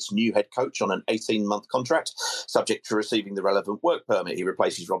as its new head coach on an 18-month contract, subject to receiving the relevant work permit. He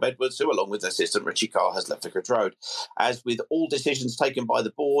replaces Rob Edwards, who, along with assistant Richie Carr, has left Vicarage Road. As with all decisions taken by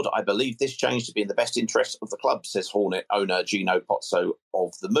the board, I believe this change to be in the best interest of the club, says Hornet owner Gino Pozzo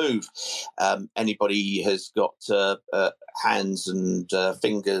of the move. Anybody has got hands and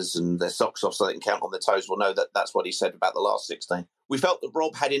fingers and their socks off so they can count on their toes will know that that's what he said about the last 16. We felt that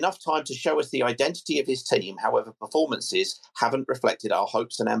Rob had enough time to show us the identity of his team. However, performances haven't reflected our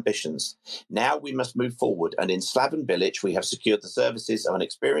hopes and ambitions. Now we must move forward, and in Slaven Bilic, we have secured the services of an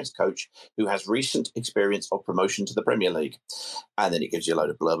experienced coach who has recent experience of promotion to the Premier League. And then it gives you a load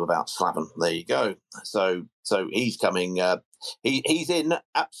of blurb about Slaven. There you go. So he's coming. He's in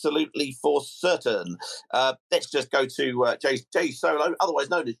absolutely for certain. Let's just go to Jay Solo, otherwise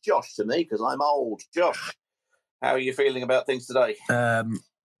known as Josh to me, because I'm old. Josh, how are you feeling about things today?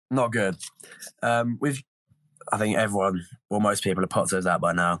 Not good. I think everyone, well, most people are Pozzo's out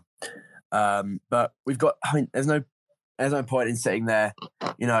by now. But we've got. I mean, there's no point in sitting there.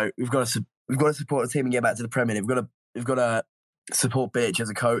 You know, we've got to support the team and get back to the Premier League. We've got to support Bilic as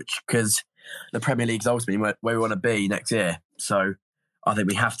a coach, because the Premier League's ultimately where we want to be next year. So I think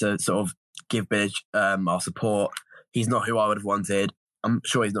we have to sort of give Billich our support. He's not who I would have wanted. I'm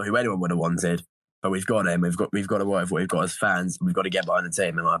sure he's not who anyone would have wanted, but we've got him. We've got to work with what we've got as fans. We've got to get behind the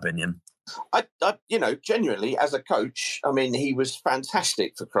team, in my opinion. I genuinely, as a coach, I mean, he was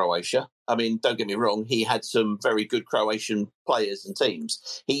fantastic for Croatia. I mean, don't get me wrong, he had some very good Croatian players and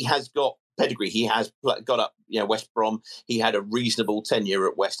teams. He has got pedigree. He has got up, West Brom. He had a reasonable tenure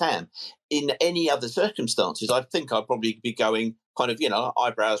at West Ham. In any other circumstances, I think I'd probably be going kind of,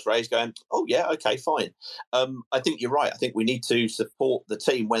 eyebrows raised, going, oh, yeah, okay, fine. I think you're right. I think we need to support the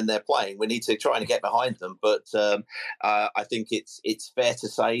team when they're playing. We need to try and get behind them. But I think it's fair to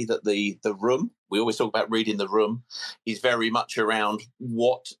say that the room, we always talk about reading the room, is very much around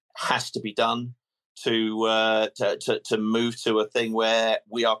what has to be done to move to a thing where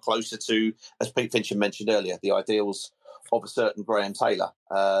we are closer to, as Pete Fincham mentioned earlier, the ideals of a certain Graham Taylor.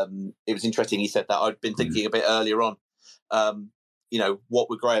 It was interesting he said that. I'd been thinking a bit earlier on, what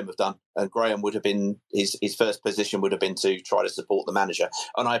would Graham have done? And Graham would have been, his first position would have been to try to support the manager.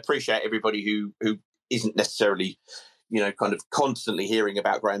 And I appreciate everybody who isn't necessarily, kind of constantly hearing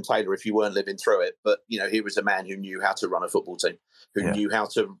about Graham Taylor if you weren't living through it. But, he was a man who knew how to run a football team, who knew how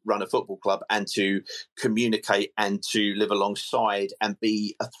to run a football club and to communicate and to live alongside and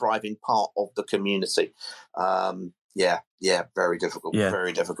be a thriving part of the community. Very difficult. Yeah.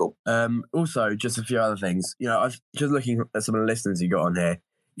 Very difficult. Also, just a few other things. I've just looking at some of the listeners you got on here.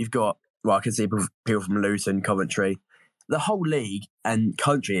 You've got, I can see people from Luton, Coventry. The whole league and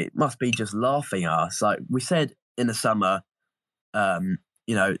country, it must be just laughing at us. Like we said in the summer,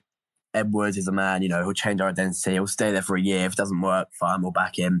 Edwards is a man, he'll change our identity. He'll stay there for a year. If it doesn't work, fine, we'll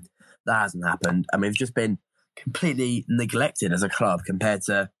back him. That hasn't happened. And we've just been completely neglected as a club compared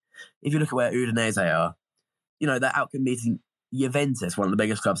to, if you look at where Udinese are, they're out competing Juventus, one of the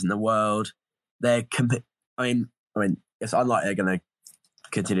biggest clubs in the world. They're I mean, it's unlikely they're going to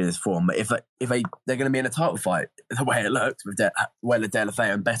continue this form, but if they're going to be in a title fight, the way it looks with Weller,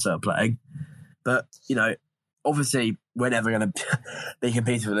 Deulofeu and Better playing. But obviously we're never going to be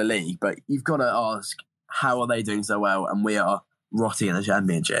competing for the league. But you've got to ask, how are they doing so well, and we are rotting in the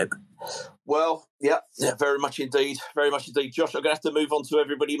Championship? Well, yeah, very much indeed, very much indeed. Josh, I'm going to have to move on to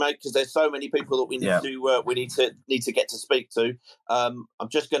everybody, mate, because there's so many people that we need to get to speak to. I'm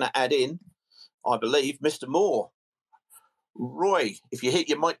just going to add in, I believe, Mr. Moore. Roy, if you hit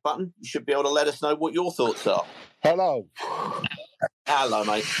your mic button, you should be able to let us know what your thoughts are. Hello. Hello,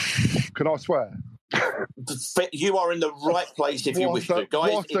 mate. Can I swear? You are in the right place if you wish to.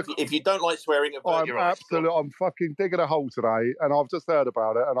 Guys, if you don't like swearing, I'm fucking digging a hole today, and I've just heard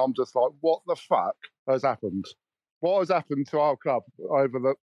about it, and I'm just like, what the fuck has happened? What has happened to our club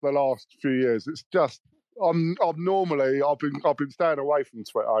over the last few years? It's just, I've been staying away from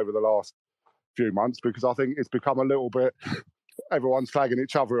Twitter over the last few months because I think it's become a little bit, everyone's flagging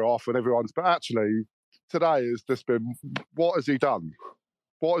each other off, but actually today has just been, what has he done?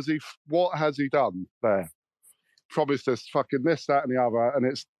 What has he done there? Promised us fucking this, that, and the other, and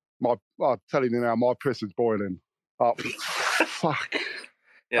it's I'm telling you now, my piss is boiling up. Fuck.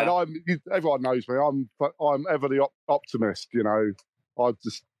 Yeah. And everyone knows me. I'm ever the optimist. I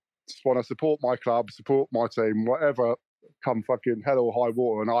just want to support my club, support my team, whatever come fucking hell or high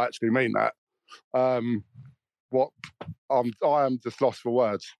water, and I actually mean that. I am just lost for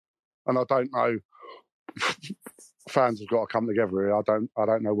words, and I don't know. Fans have got to come together here. I don't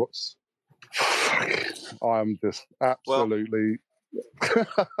know what's. I am just absolutely.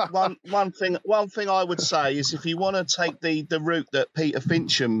 one thing I would say is, if you want to take the route that Peter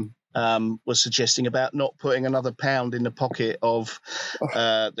Fincham was suggesting about not putting another pound in the pocket of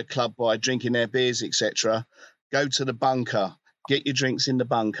the club by drinking their beers, etc., go to the bunker, get your drinks in the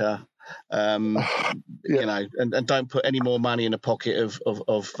bunker. And don't put any more money in the pocket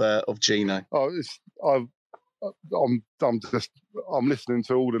of Gino. I'm listening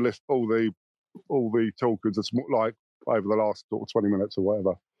to all the talkers, like over the last sort of 20 minutes or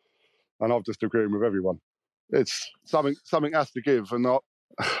whatever, and I've just agreeing with everyone. It's something has to give, and I'm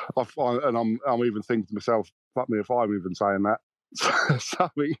even thinking to myself, fuck me if I'm even saying that.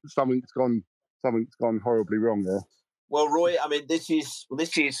 something's gone horribly wrong there. Well, Roy, I mean, this is,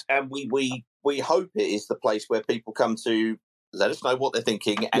 and we hope it is the place where people come to let us know what they're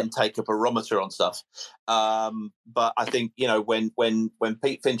thinking and take a barometer on stuff. But I think, when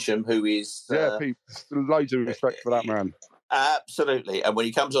Pete Fincham, who is Pete, loads of respect for that man. Absolutely, and when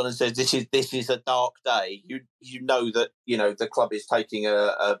he comes on and says this is a dark day, you know that the club is taking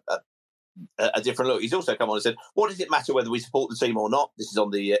a different look. He's also come on and said, what does it matter whether we support the team or not? This is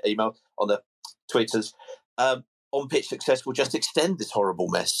on the email, on the Twitters. on-pitch success will just extend this horrible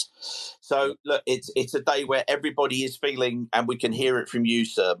mess. So, look, it's a day where everybody is feeling, and we can hear it from you,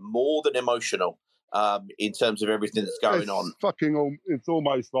 sir, more than emotional in terms of everything that's going on. It's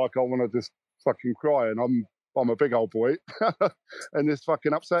almost like I want to just fucking cry, and I'm a big old boy, and it's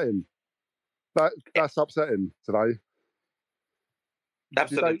fucking upsetting. That's upsetting today.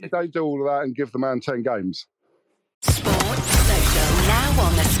 Absolutely. You don't do all of that and give the man 10 games. Sports Social, now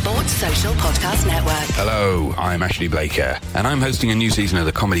on the Sports Social Podcast Network. Hello, I'm Ashley Blaker, and I'm hosting a new season of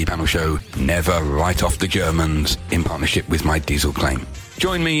the comedy panel show Never Write Off the Germans in partnership with My Diesel Claim.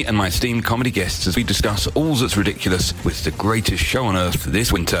 Join me and my esteemed comedy guests as we discuss all that's ridiculous with the greatest show on earth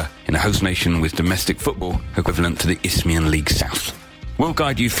this winter in a host nation with domestic football equivalent to the Isthmian League South. We'll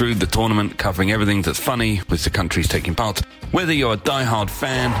guide you through the tournament, covering everything that's funny with the countries taking part, whether you're a die-hard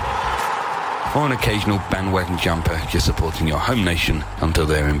fan or an occasional bandwagon jumper just supporting your home nation until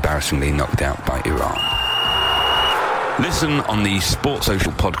they're embarrassingly knocked out by Iran. Listen on the Sports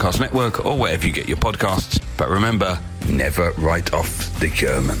Social Podcast Network or wherever you get your podcasts, but remember, never write off the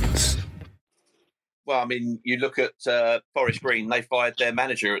Germans. Well, I mean, you look at Forest Green; they fired their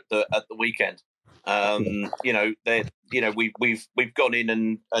manager at the weekend. We've gone in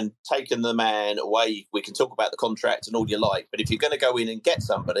and taken the man away. We can talk about the contract and all you like, but if you're going to go in and get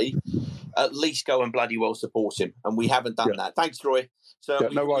somebody, at least go and bloody well support him. And we haven't done that. Thanks, Roy. So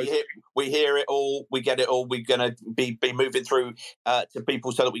we hear it all. We get it all. We're going to be moving through to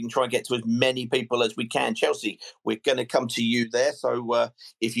people so that we can try and get to as many people as we can. Chelsea, we're going to come to you there. So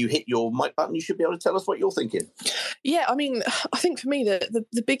if you hit your mic button, you should be able to tell us what you're thinking. Yeah, I mean, I think for me,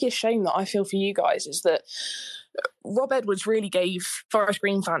 the biggest shame that I feel for you guys is that Rob Edwards really gave Forest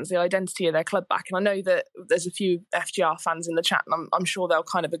Green fans the identity of their club back. And I know that there's a few FGR fans in the chat, and I'm sure they'll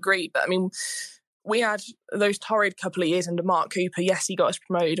kind of agree. But I mean, we had those torrid couple of years under Mark Cooper. Yes, he got us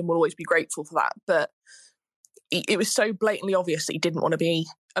promoted and we'll always be grateful for that. But it was so blatantly obvious that he didn't want to be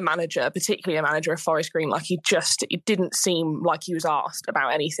a manager, particularly a manager of Forest Green. Like it didn't seem like he was asked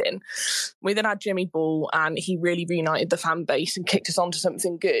about anything. We then had Jimmy Ball, and he really reunited the fan base and kicked us onto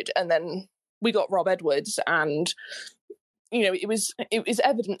something good. And then we got Rob Edwards, and it was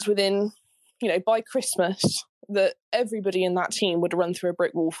evidence within, by Christmas that everybody in that team would have run through a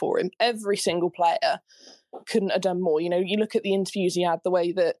brick wall for him. Every single player couldn't have done more. You look at the interviews he had, the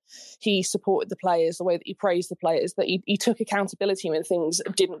way that he supported the players, the way that he praised the players, that he took accountability when things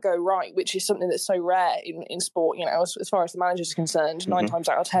didn't go right, which is something that's so rare in sport. As far as the manager's concerned, 9 times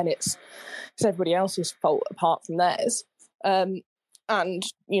out of 10, it's everybody else's fault apart from theirs.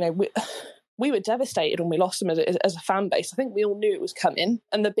 We were devastated when we lost him as a fan base. I think we all knew it was coming.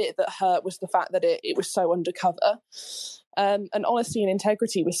 And the bit that hurt was the fact that it was so undercover. And honesty and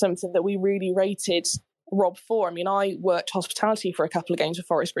integrity was something that we really rated Rob for. I mean, I worked hospitality for a couple of games with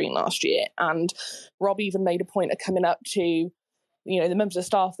Forest Green last year. And Rob even made a point of coming up to, the members of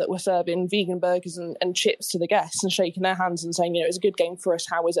staff that were serving vegan burgers and chips to the guests and shaking their hands and saying, it was a good game for us.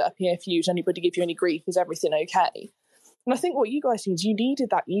 How is it up here for you? Does anybody give you any grief? Is everything okay? And I think what you guys need is you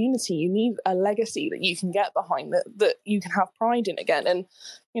needed that unity. You need a legacy that you can get behind, that you can have pride in again. And,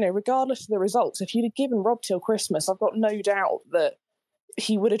 regardless of the results, if you'd have given Rob till Christmas, I've got no doubt that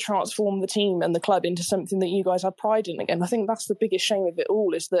he would have transformed the team and the club into something that you guys had pride in again. I think that's the biggest shame of it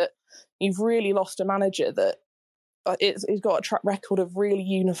all, is that you've really lost a manager that he's got a track record of really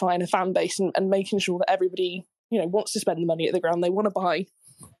unifying a fan base and making sure that everybody, wants to spend the money at the ground. They want to buy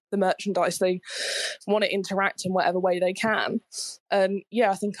the merchandise, they want to interact in whatever way they can. And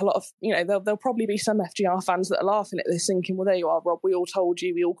I think a lot of, there'll probably be some FGR fans that are laughing at this thinking, well, there you are, Rob, we all told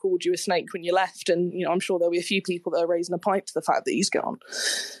you, we all called you a snake when you left. And, I'm sure there'll be a few people that are raising a pipe to the fact that he's gone.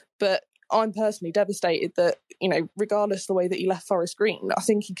 But I'm personally devastated that, regardless of the way that he left Forest Green, I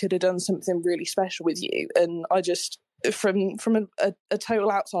think he could have done something really special with you. And I just, from a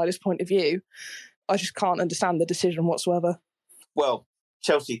total outsider's point of view, I just can't understand the decision whatsoever. Well,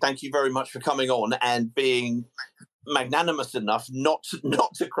 Chelsea, thank you very much for coming on and being magnanimous enough not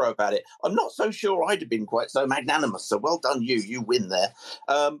to crow about it. I'm not so sure I'd have been quite so magnanimous, so well done you win there.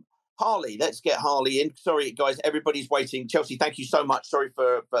 Harley, let's get Harley in. Sorry, guys, everybody's waiting. Chelsea, thank you so much. Sorry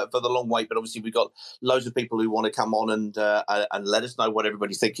for the long wait, but obviously we've got loads of people who want to come on and let us know what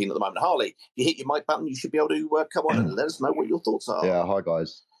everybody's thinking at the moment. Harley, if you hit your mic button, you should be able to come on and let us know what your thoughts are. Yeah, hi,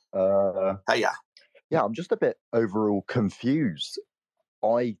 guys. Hey, yeah, I'm just a bit overall confused.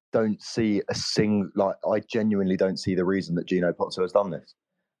 I don't see I genuinely don't see the reason that Gino Pozzo has done this.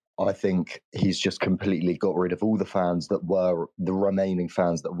 I think he's just completely got rid of all the fans the remaining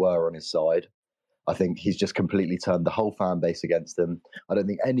fans that were on his side. I think he's just completely turned the whole fan base against him. I don't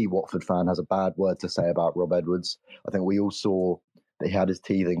think any Watford fan has a bad word to say about Rob Edwards. I think we all saw that he had his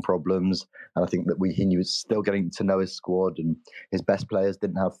teething problems, and I think that he was still getting to know his squad, and his best players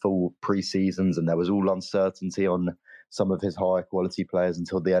didn't have full pre-seasons, and there was all uncertainty on some of his higher quality players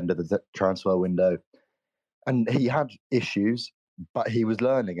until the end of the transfer window. And he had issues, but he was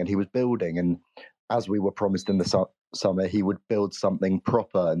learning and he was building. And as we were promised in the summer, he would build something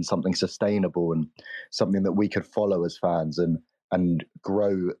proper and something sustainable and something that we could follow as fans and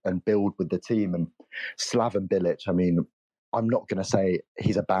grow and build with the team. And Slaven Bilic, I mean, I'm not going to say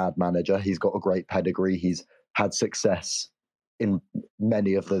he's a bad manager. He's got a great pedigree. He's had success in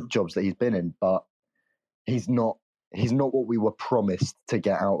many of the jobs that he's been in, but he's not what we were promised to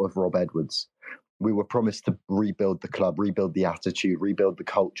get out of Rob Edwards. We were promised to rebuild the club, rebuild the attitude, rebuild the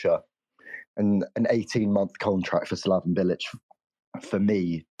culture. And an 18-month contract for Slaven Bilic, for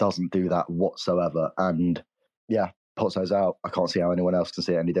me, doesn't do that whatsoever. And yeah, Pozzo's out. I can't see how anyone else can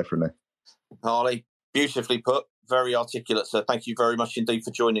see it any differently. Harley, beautifully put, very articulate. So thank you very much indeed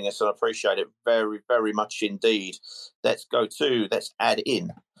for joining us. And I appreciate it very, very much indeed. Let's add in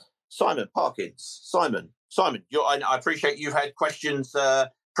Simon Parkins. Simon, I appreciate you've had questions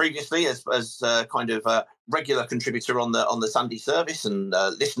previously as kind of a regular contributor on the Sunday service and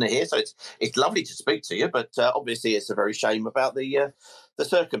listener here. So it's lovely to speak to you, but obviously it's a very shame about the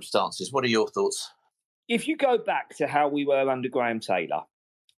circumstances. What are your thoughts? If you go back to how we were under Graham Taylor,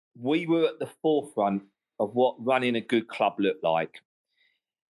 we were at the forefront of what running a good club looked like.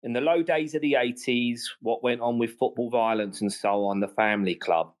 In the low days of the 80s, what went on with football violence and so on, the family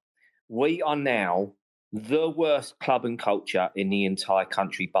club, we are now the worst club and culture in the entire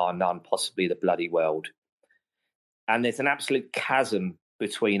country, bar none, possibly the bloody world. And there's an absolute chasm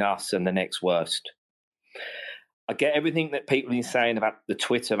between us and the next worst. I get everything that people are saying about the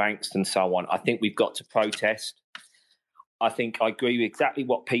Twitter angst and so on. I think we've got to protest. I think I agree with exactly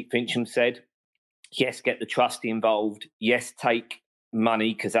what Pete Fincham said. Yes, get the trustee involved. Yes, take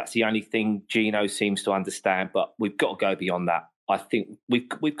money, because that's the only thing Gino seems to understand. But we've got to go beyond that. I think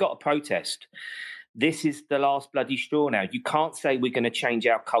we've got to protest. This is the last bloody straw now. You can't say we're going to change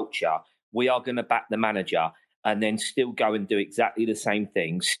our culture. We are going to back the manager and then still go and do exactly the same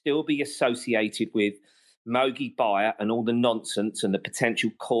thing. Still be associated with Mogi Bayer and all the nonsense and the potential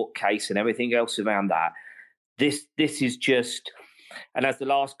court case and everything else around that. This is just, and as the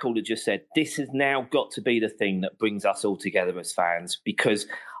last caller just said, this has now got to be the thing that brings us all together as fans, because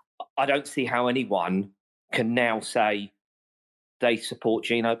I don't see how anyone can now say they support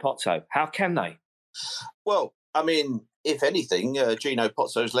Gino Pozzo. How can they? Well, I mean, if anything, Gino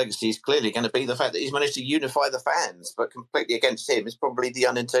Pozzo's legacy is clearly going to be the fact that he's managed to unify the fans, but completely against him is probably the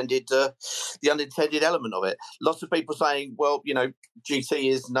unintended element of it. Lots of people saying, well, you know,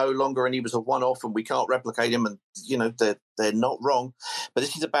 GT is no longer, and he was a one-off and we can't replicate him, and, you know, they're not wrong. But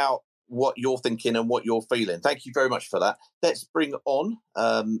this is about what you're thinking and what you're feeling. Thank you very much for that. Let's bring on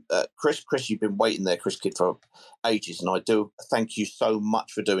Chris. Chris, you've been waiting there, Chris Kidd, for ages, and I do thank you so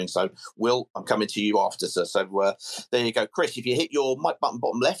much for doing so. Will, I'm coming to you after, sir. So there you go. Chris, if you hit your mic button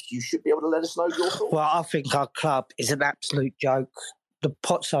bottom left, you should be able to let us know your thoughts. Well, I think our club is an absolute joke. The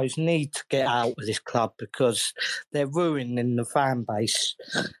Pozzos need to get out of this club because they're ruining the fan base,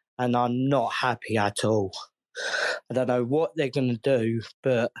 and I'm not happy at all. I don't know what they're going to do,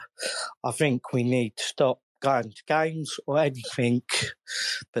 but I think we need to stop going to games or anything.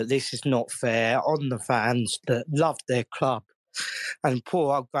 But this is not fair on the fans that love their club. And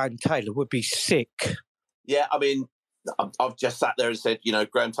poor old Graham Taylor would be sick. Yeah, I mean, I've just sat there and said, you know,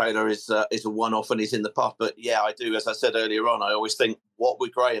 Graham Taylor is a one-off and he's in the puff. But yeah, I do. As I said earlier on, I always think, what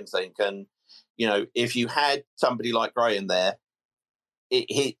would Graham think? And, you know, if you had somebody like Graham there,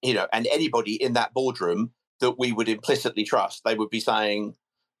 he you know, and anybody in that boardroom that we would implicitly trust, they would be saying,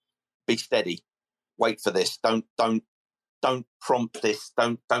 be steady, wait for this, don't prompt this,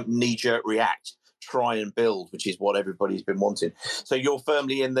 don't knee-jerk react, try and build, which is what everybody's been wanting. So you're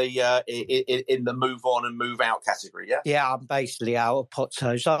firmly in the move on and move out category, yeah? Yeah, I'm basically out of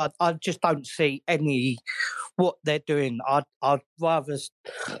Pozzo. So I just don't see what they're doing. I'd rather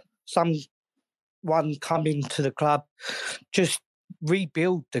someone come into the club, just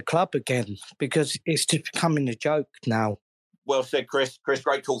rebuild the club again, because it's just becoming a joke now. Well said, Chris. Chris,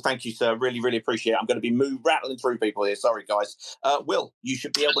 great call. Thank you, sir. Really, really appreciate it. I'm going to be rattling through people here. Sorry, guys. Will, you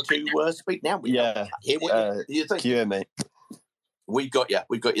should be able to speak now. Hear what you think. Can you hear me? We've got you.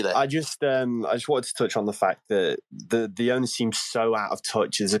 We've got you there. I just wanted to touch on the fact that the owner seems so out of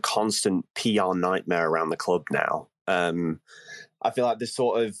touch. There's a constant PR nightmare around the club now. I feel like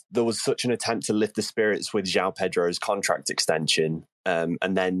there was such an attempt to lift the spirits with João Pedro's contract extension, and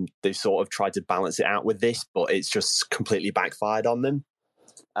then they've sort of tried to balance it out with this, but it's just completely backfired on them.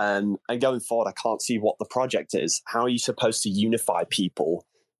 And going forward, I can't see what the project is. How are you supposed to unify people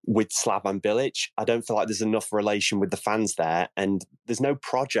with Slavan Bilic? I don't feel like there's enough relation with the fans there, and there's no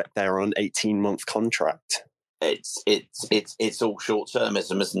project there on an 18-month contract. It's all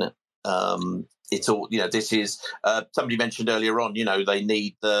short-termism, isn't it? It's all, this is, somebody mentioned earlier on,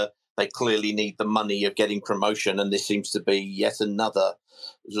 they clearly need the money of getting promotion, and this seems to be yet another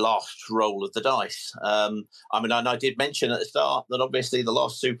last roll of the dice. And I did mention at the start that obviously the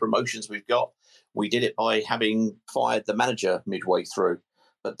last two promotions we've got, we did it by having fired the manager midway through.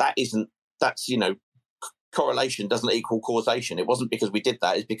 But correlation doesn't equal causation. It wasn't because we did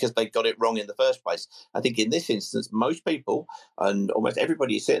that, it's because they got it wrong in the first place. I think in this instance, most people and almost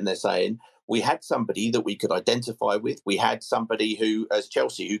everybody is sitting there saying, we had somebody that we could identify with. We had somebody who, as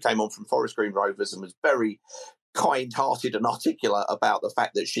Chelsea, who came on from Forest Green Rovers and was very kind-hearted and articulate about the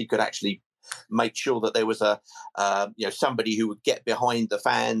fact that she could actually make sure that there was somebody who would get behind the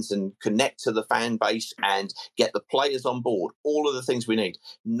fans and connect to the fan base and get the players on board, all of the things we need.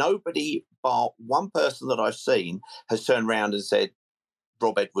 Nobody bar one person that I've seen has turned around and said,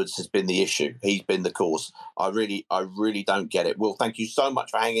 Rob Edwards has been the issue. He's been the cause. I really don't get it. Will, thank you so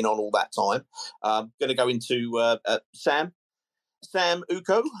much for hanging on all that time. I'm going to go into Sam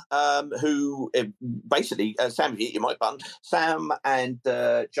Uko, who basically, Sam, if you hit your mic button, Sam and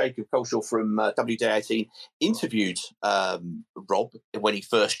Jacob Colshaw from WD18 interviewed Rob when he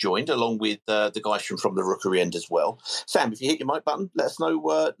first joined, along with the guys from the Rookery end as well. Sam, if you hit your mic button, let us know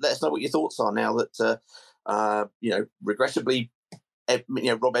what your thoughts are now that regrettably,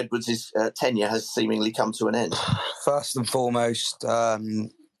 Rob Edwards' tenure has seemingly come to an end. First and foremost, I'm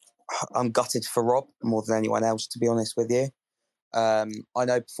gutted for Rob more than anyone else, to be honest with you. I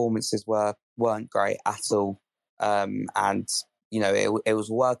know performances weren't great at all, and it was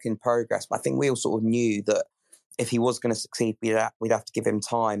work in progress. But I think we all sort of knew that if he was going to succeed, we'd have to give him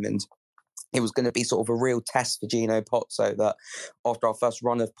time, and it was going to be sort of a real test for Gino Pozzo that after our first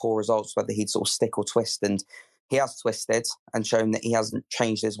run of poor results, whether he'd sort of stick or twist, and he has twisted and shown that he hasn't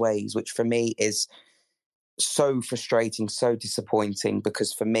changed his ways, which for me is so frustrating, so disappointing,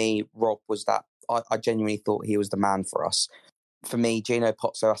 because for me, Rob was that. I genuinely thought he was the man for us. For me, Gino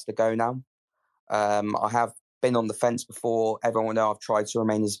Pozzo has to go now. I have been on the fence before. Everyone will know I've tried to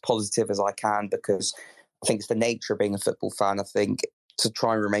remain as positive as I can because I think it's the nature of being a football fan. I think to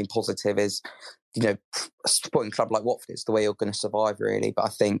try and remain positive is, a sporting club like Watford is the way you're going to survive, really. But I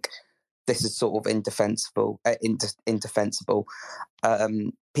think this is sort of indefensible.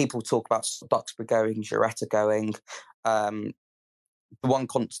 People talk about Duxbury going, Gioretta going. The one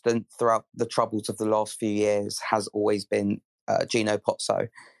constant throughout the troubles of the last few years has always been Gino Pozzo,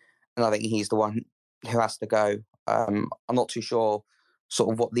 and I think he's the one who has to go. I'm not too sure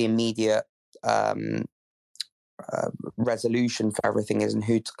sort of what the immediate resolution for everything is and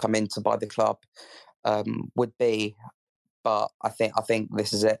who to come in to buy the club would be, but I think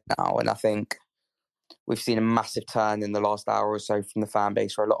this is it now, and I think we've seen a massive turn in the last hour or so from the fan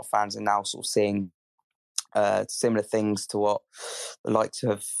base, where a lot of fans are now sort of seeing similar things to what the likes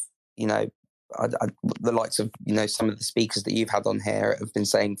of some of the speakers that you've had on here have been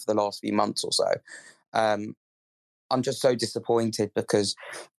saying for the last few months or so. I'm just so disappointed because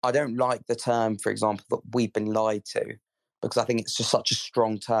I don't like the term, for example, that we've been lied to, because I think it's just such a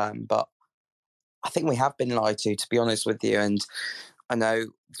strong term. But I think we have been lied to be honest with you. And I know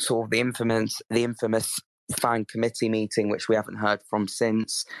sort of the infamous fan committee meeting, which we haven't heard from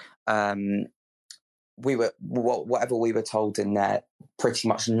since. Whatever we were told in there, pretty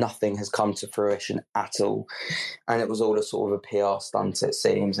much nothing has come to fruition at all, and it was all a sort of a PR stunt, it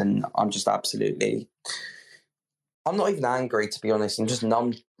seems. And I'm not even angry, to be honest. I'm just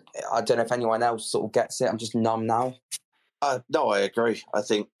numb. I don't know if anyone else sort of gets it. I'm just numb now. No, I agree. I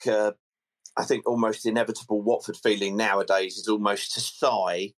think almost inevitable Watford feeling nowadays is almost to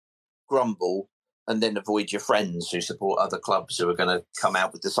sigh, grumble, and then avoid your friends who support other clubs who are going to come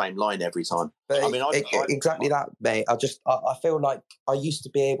out with the same line every time. But exactly that, mate. I feel like I used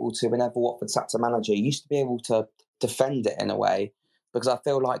to be able to, whenever Watford sacked a manager, used to be able to defend it in a way, because I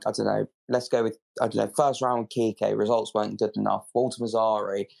feel like, I don't know, let's go with, first round Kike, results weren't good enough. Walter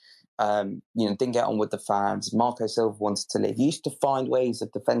Mazzari, didn't get on with the fans. Marco Silva wanted to leave. You used to find ways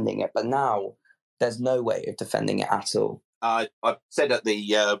of defending it, but now there's no way of defending it at all. I said at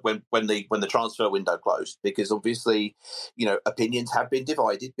the when the transfer window closed, because obviously, opinions have been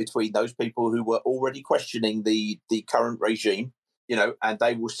divided between those people who were already questioning the current regime, and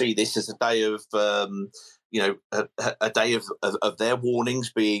they will see this as a day of a day of their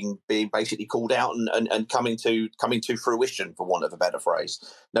warnings being basically called out and coming to fruition, for want of a better phrase.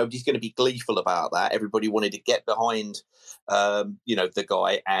 Nobody's going to be gleeful about that. Everybody wanted to get behind, the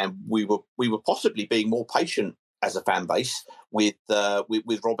guy, and we were possibly being more patient as a fan base with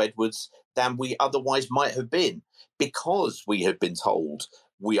Rob Edwards than we otherwise might have been, because we had been told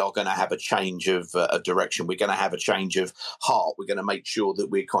we are going to have a change of direction. We're going to have a change of heart. We're going to make sure that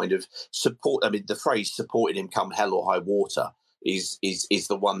we're kind of support. I mean, the phrase "supporting him come hell or high water" is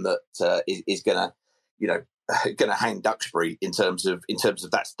the one that is going to, going to hang Duxbury in terms of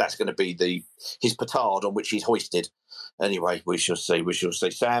that's going to be his petard on which he's hoisted. Anyway, we shall see.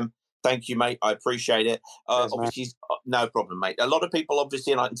 Sam, thank you, mate. I appreciate it. Obviously, no problem, mate. A lot of people,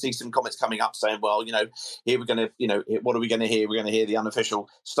 obviously, and I can see some comments coming up saying, well, here we're going to, what are we going to hear? We're going to hear the unofficial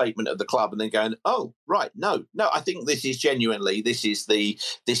statement of the club, and then going, oh, right, no. I think this is genuinely, this is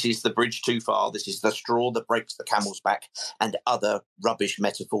the bridge too far. This is the straw that breaks the camel's back, and other rubbish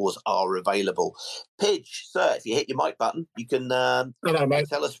metaphors are available. Pidge, sir, if you hit your mic button, you can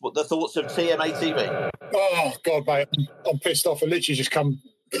tell us what the thoughts of TMA TV. Oh, God, mate, I'm pissed off. I literally just come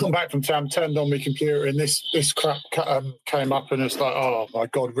back from town, turned on my computer, and this crap came up, and it's like, oh my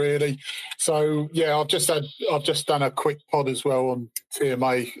God, really? So yeah, I've just done a quick pod as well on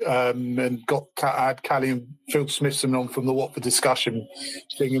TMA, and had Callie and Phil Smithson on from the Watford discussion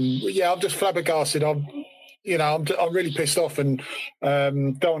thing, and yeah, I'm just flabbergasted. I'm really pissed off, and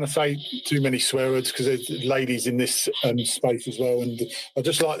don't want to say too many swear words because there's ladies in this space as well, and I'd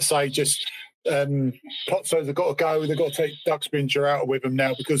just like to say Pozzos have got to go. They've got to take Duxbury and Girauta with them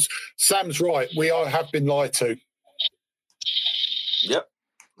now, because Sam's right. We have been lied to. Yep.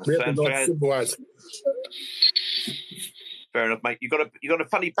 We have been lied to. Fair enough, mate. You got a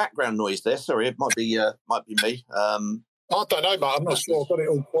funny background noise there. Sorry, it might be me. I don't know, mate. I'm not sure. I've got it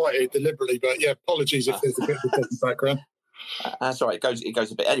all quieted deliberately, but yeah, apologies if there's a bit of a background. That's all right. It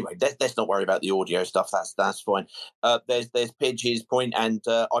goes a bit. Anyway, let's not worry about the audio stuff. That's fine. There's Pidge's point, and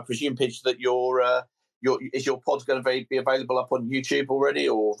I presume, Pidge, that your pod going to be available up on YouTube already,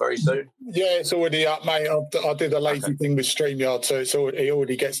 or very soon? Yeah, it's already up, mate. I did a lazy thing with StreamYard, so it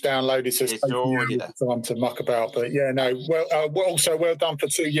already gets downloaded. So it's already there. Time to muck about, but yeah, no. Well, also well done for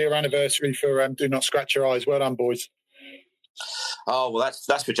 2-year anniversary for Do Not Scratch Your Eyes. Well done, boys. Oh, well,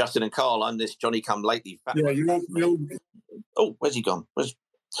 that's for Justin and Carl. I'm this Johnny come lately. Yeah, Oh, where's he gone? We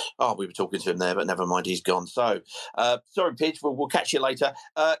were talking to him there, but never mind, he's gone. So, sorry, Pidge, we'll catch you later.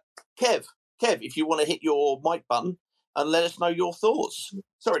 Kev, if you want to hit your mic button and let us know your thoughts.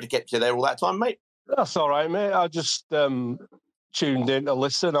 Sorry to keep you there all that time, mate. That's all right, mate. I just tuned in to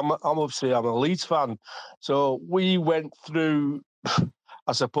listen. I'm a Leeds fan, so we went through,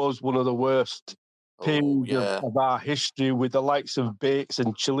 I suppose, one of the worst period of our history with the likes of Bates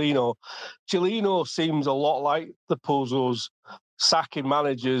and Cellino. Cellino seems a lot like the Pozzos, sacking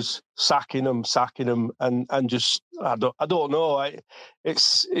managers, sacking them, and just I don't know.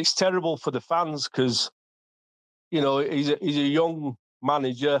 It's terrible for the fans because he's a young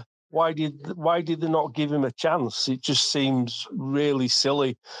manager. Why did they not give him a chance? It just seems really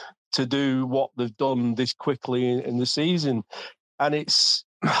silly to do what they've done this quickly in the season, and it's.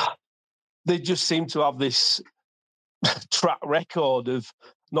 They just seem to have this track record of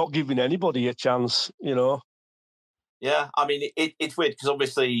not giving anybody a chance, Yeah, I mean, it's weird because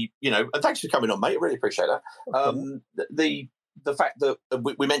obviously, and thanks for coming on, mate. I really appreciate that. The fact that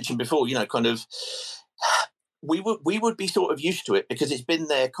we mentioned before, kind of, we would be sort of used to it because it's been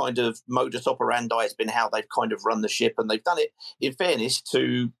their kind of modus operandi. It's been how they've kind of run the ship, and they've done it, in fairness,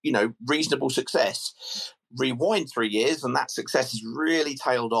 to reasonable success. Rewind 3 years, and that success has really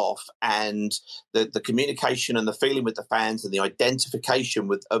tailed off, and the communication and the feeling with the fans and the identification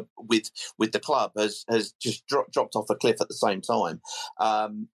with the club has just dropped off a cliff at the same time.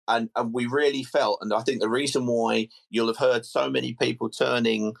 And we really felt, and I think the reason why you'll have heard so many people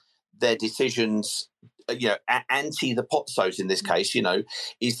turning their decisions, anti the Pozzos in this case,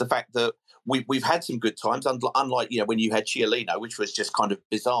 is the fact that we've had some good times, unlike when you had Chiellino, which was just kind of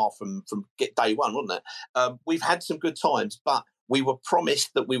bizarre from day one, wasn't it? We've had some good times, but we were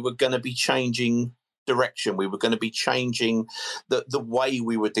promised that we were going to be changing direction. We were going to be changing the way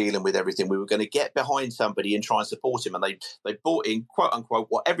we were dealing with everything. We were going to get behind somebody and try and support him. And they brought in, quote unquote,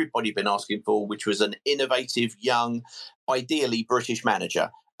 what everybody had been asking for, which was an innovative, young, ideally British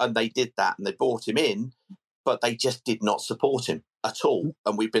manager. And they did that, and they brought him in, but they just did not support him at all.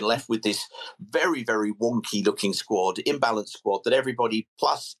 And we've been left with this very, very wonky looking squad, imbalanced squad that everybody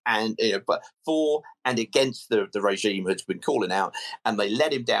plus and but for and against the regime has been calling out, and they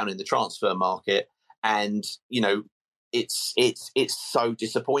let him down in the transfer market. And it's so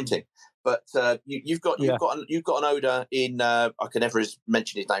disappointing. But you've got an owner in I can never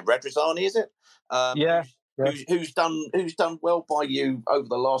mention his name. Radrizzani, is it? Who's done well by you over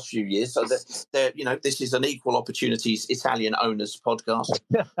the last few years. So that this is an equal opportunities Italian owners podcast.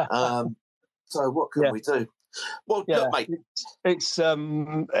 So what can we do? Well, look, mate, it's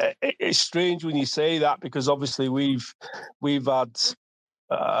strange when you say that, because obviously we've had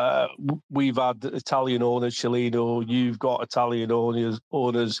Italian owners, Cellino. You've got Italian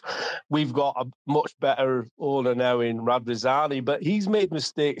owners. We've got a much better owner now in Radrizzani, but he's made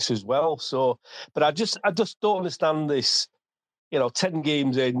mistakes as well. So, but I just don't understand this. 10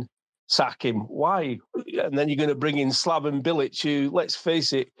 games in, sack him. Why? And then you're going to bring in Slaven Bilic, who, let's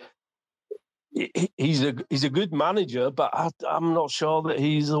face it, he's a good manager, but I'm not sure that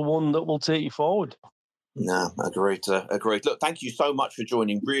he's the one that will take you forward. No, agreed. Look, thank you so much for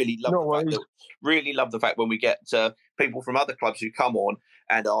joining. Really love the fact when we get people from other clubs who come on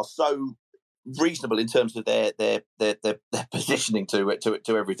and are so reasonable in terms of their positioning to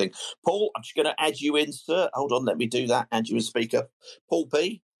everything. Paul, I'm just going to add you in, sir. Hold on, let me do that. Add you as speaker. Paul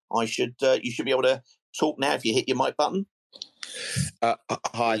P, you should be able to talk now if you hit your mic button.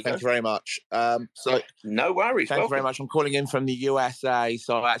 Hi, thank you very much. No worries. Thank you very much. I'm calling in from the USA,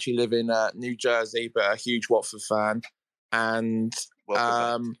 so I actually live in New Jersey, but a huge Watford fan. And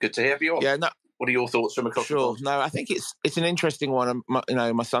good to hear you. Yeah, no. What are your thoughts from across the board? No, I think it's an interesting one.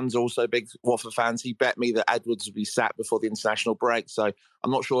 My son's also big Watford fans. He bet me that Edwards would be sacked before the international break, so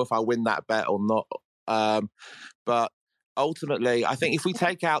I'm not sure if I win that bet or not. But ultimately, I think if we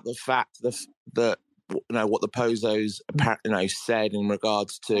take out the fact that what the Pozzos said in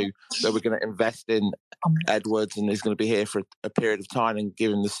regards to that we're going to invest in Edwards and he's going to be here for a period of time and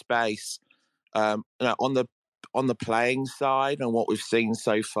give him the space. On the playing side and what we've seen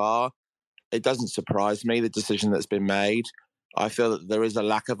so far, it doesn't surprise me, the decision that's been made. I feel that there is a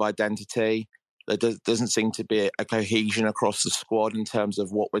lack of identity. There doesn't seem to be a cohesion across the squad in terms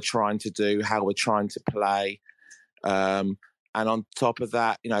of what we're trying to do, how we're trying to play. And on top of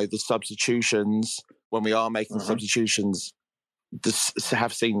that, the substitutions, when we are making substitutions,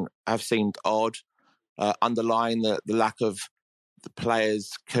 have seemed odd. Underlying the lack of the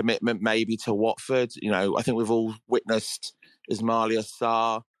players' commitment maybe to Watford. I think we've all witnessed Ismaila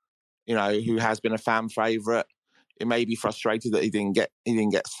Sarr, who has been a fan favourite. It may be frustrated that he didn't get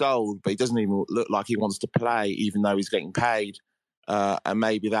sold, but he doesn't even look like he wants to play, even though he's getting paid. And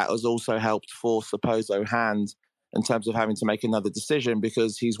maybe that has also helped force the Pozzo hand in terms of having to make another decision,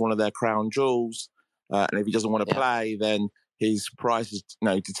 because he's one of their crown jewels. And if he doesn't want to play, then his price is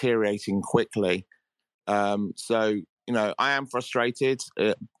deteriorating quickly. So I am frustrated.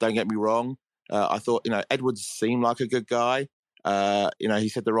 Don't get me wrong. I thought Edwards seemed like a good guy. He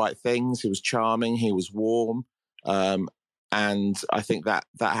said the right things. He was charming. He was warm, and I think that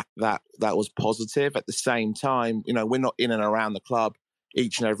was positive. At the same time, we're not in and around the club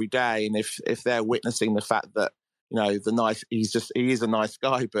each and every day, and if they're witnessing the fact that he is a nice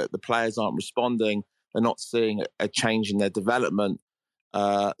guy, but the players aren't responding, they're not seeing a change in their development,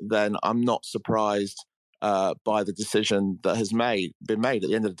 then I'm not surprised by the decision that has been made. At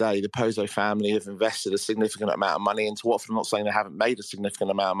the end of the day, the Pozzo family have invested a significant amount of money into Watford. I'm not saying they haven't made a significant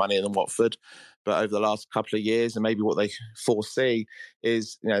amount of money in Watford, but over the last couple of years, and maybe what they foresee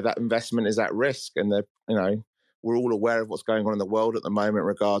is, that investment is at risk, and we're all aware of what's going on in the world at the moment in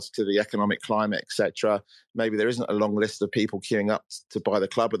regards to the economic climate, etc. Maybe there isn't a long list of people queuing up to buy the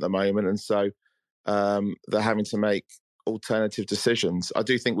club at the moment, and so they're having to make alternative decisions. I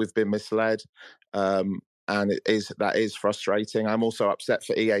do think we've been misled, and that is frustrating. I'm also upset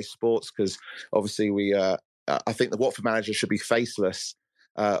for EA Sports, because obviously I think the Watford manager should be faceless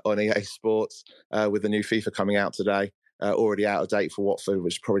on EA Sports with the new FIFA coming out today. Already out of date for Watford,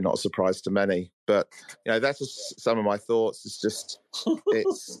 which is probably not a surprise to many. But that's just some of my thoughts. It's just it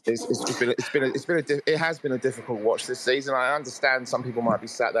has been a difficult watch this season. I understand some people might be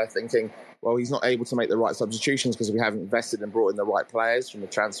sat there thinking, well, he's not able to make the right substitutions because we haven't invested and brought in the right players from a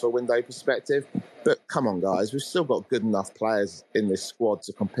transfer window perspective. But come on, guys, we've still got good enough players in this squad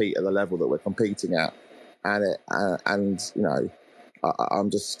to compete at the level that we're competing at, I'm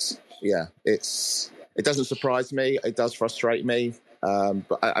just It doesn't surprise me. It does frustrate me.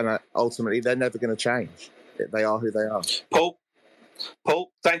 But ultimately, they're never going to change. They are who they are.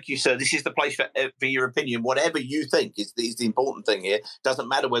 Paul, thank you, sir. This is the place for your opinion. Whatever you think is the important thing here. Doesn't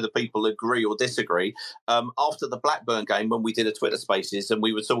matter whether people agree or disagree. After the Blackburn game, when we did a Twitter Spaces and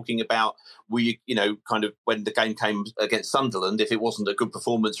we were talking about, kind of when the game came against Sunderland, if it wasn't a good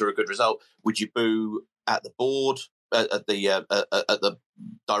performance or a good result, would you boo at the board, at the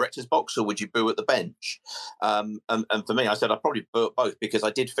director's box, or would you boo at the bench? And for me, I said I'd probably boo at both, because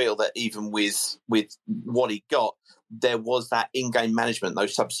I did feel that even with what he got, there was that in-game management,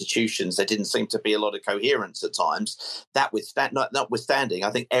 those substitutions. There didn't seem to be a lot of coherence at times. Notwithstanding,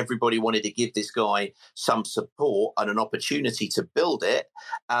 I think everybody wanted to give this guy some support and an opportunity to build it.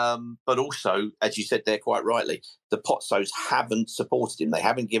 But also, as you said there quite rightly, the Pozzos haven't supported him. They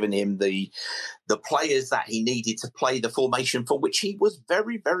haven't given him the players that he needed to play the formation for which he was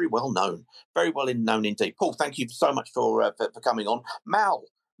very, very well known. Very well known indeed. Paul, thank you so much for coming on. Mal,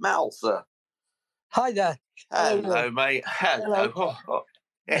 sir. Hi there. Hello, mate. Hello.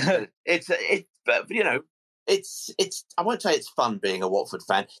 Hello. It's I won't say it's fun being a Watford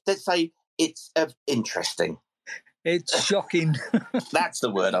fan. Let's say it's interesting. It's shocking. That's the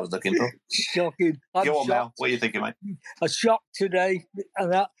word I was looking for. Shocking. Go on, Mel. What are you thinking, mate? A shock today,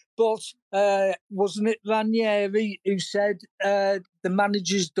 but wasn't it Ranieri who said the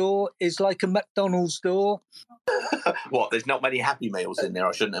manager's door is like a McDonald's door? What? There's not many Happy Meals in there,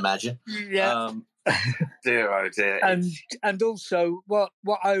 I shouldn't imagine. Yeah. Dear, oh dear. And also, what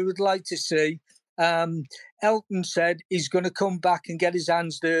I would like to see, Elton said he's going to come back and get his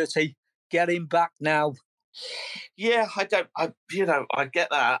hands dirty. Get him back now. Yeah, I get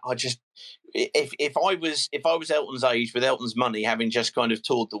that. I just, if I was Elton's age, with Elton's money, having just kind of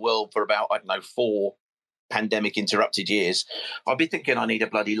toured the world for about, 4 pandemic interrupted years, I'd be thinking I need a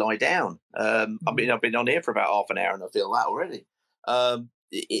bloody lie down. I've been on here for about half an hour and I feel that already.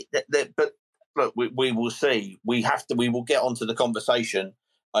 But look, we will see. We will get onto the conversation.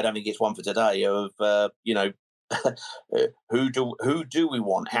 I don't think it's one for today of who do we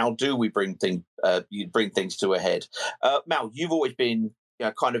want? How do we bring things to a head? Mal, you've always been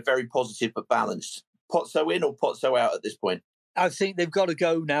kind of very positive but balanced. Pozzo in or Pozzo out at this point? I think they've got to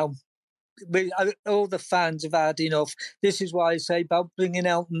go now. All the fans have had enough. This is why I say about bringing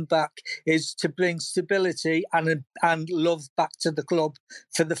Elton back is to bring stability and love back to the club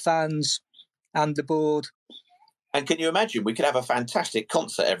for the fans and the board. And can you imagine? We could have a fantastic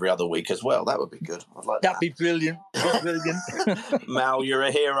concert every other week as well. That would be good. I'd like that. That'd be brilliant. Brilliant. Mal, you're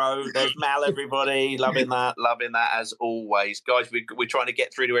a hero. There's Mal, everybody. Loving that as always. Guys, we're trying to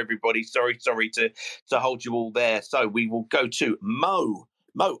get through to everybody. Sorry to hold you all there. So we will go to Mo.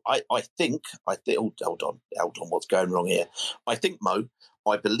 Mo, I think, hold on, what's going wrong here? I think, Mo,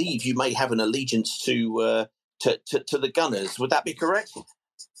 I believe you may have an allegiance to the Gunners. Would that be correct?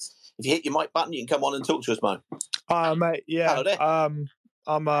 If you hit your mic button, you can come on and talk to us, Mo. Mate, yeah. Hello there.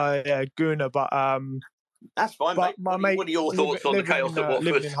 I'm a Gooner, but that's fine, but mate. What are your thoughts on the chaos at Watford?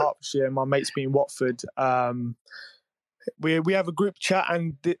 Living in Hertfordshire, my mate's been Watford. We have a group chat,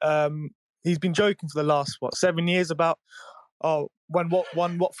 and he's been joking for the last 7 years about when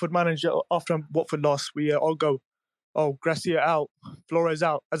one Watford manager after Watford lost, we all go, Gracia out, Flores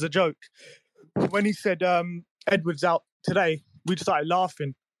out, as a joke. When he said Edwards out today, we just started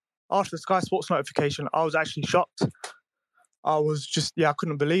laughing. After the Sky Sports notification, I was actually shocked. I was just, I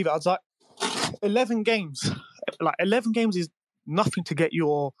couldn't believe it. I was like, 11 games. 11 games is nothing to get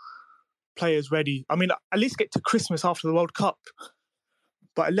your players ready. I mean, at least get to Christmas after the World Cup.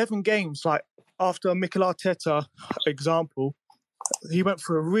 But 11 games, after Mikel Arteta example, he went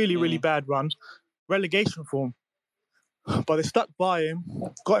for a really, really bad run, relegation form. But they stuck by him,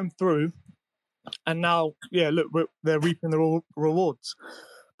 got him through, and now, look, they're reaping the rewards.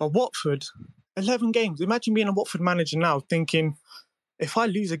 But Watford, 11 games. Imagine being a Watford manager now thinking, if I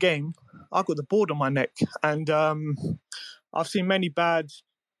lose a game, I've got the board on my neck. And I've seen many bad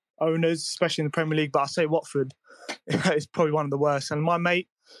owners, especially in the Premier League, but I say Watford is probably one of the worst. And my mate,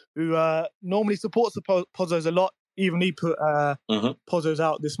 who normally supports the Pozzos a lot, even he put Pozzos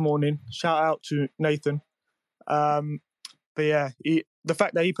out this morning. Shout out to Nathan. But the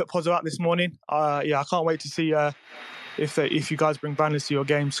fact that he put Pozzo out this morning, I can't wait to see if you guys bring banners to your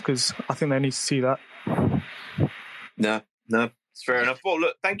games, because I think they need to see that. No, it's fair enough. Well,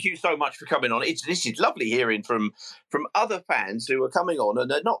 look, thank you so much for coming on. This is lovely hearing from other fans who are coming on,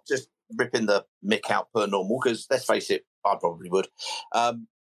 and they're not just ripping the mick out per normal, because let's face it, I probably would.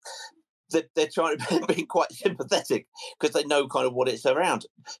 They're trying to be quite sympathetic because they know kind of what it's around.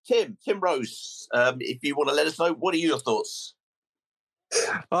 Tim Rose, if you want to let us know, what are your thoughts?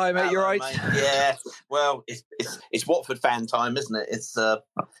 Hi, mate. You're right. Mate. Yeah. Well, it's Watford fan time, isn't it? It is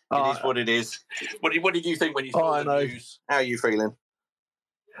what it is. What did you think when you saw the news? How are you feeling?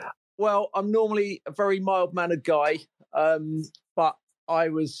 Well, I'm normally a very mild-mannered guy, but I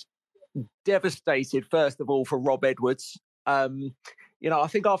was devastated, first of all, for Rob Edwards. I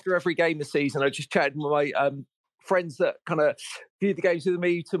think after every game this season, I just chatted with my friends that kind of viewed the games with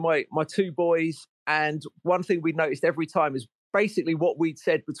me, to my two boys, And one thing we noticed every time is basically what we'd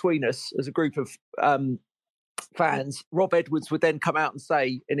said between us as a group of fans. Rob Edwards would then come out and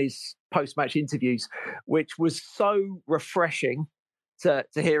say in his post-match interviews, which was so refreshing to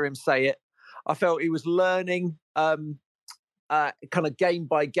hear him say it. I felt he was learning kind of game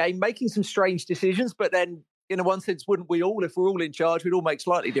by game, making some strange decisions, but then in one sense, wouldn't we all, if we're all in charge, we'd all make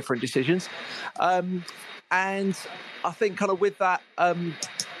slightly different decisions. And I think kind of with that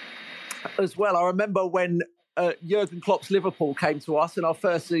as well, I remember when Jurgen Klopp's Liverpool came to us in our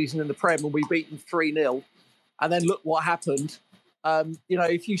first season in the Prem and we beat them 3-0. And then look what happened.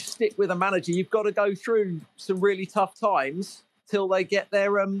 If you stick with a manager, you've got to go through some really tough times till they get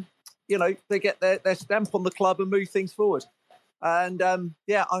their, they get their stamp on the club and move things forward. And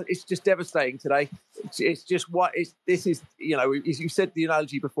it's just devastating today. It's just this is, as you said the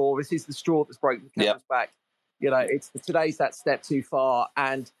analogy before, this is the straw that's broken the camel's back. Today's that step too far.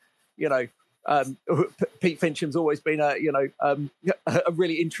 And, Pete Fincham's always been a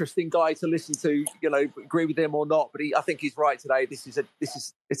really interesting guy to listen to, agree with him or not. But I think he's right today.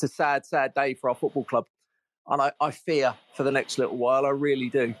 It's a sad, sad day for our football club. And I fear for the next little while. I really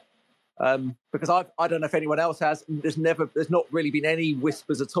do. Because I don't know if anyone else has. There's not really been any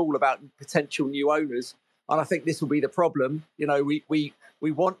whispers at all about potential new owners, and I think this will be the problem.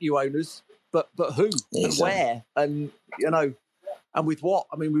 We want new owners, but who and where, and and with what?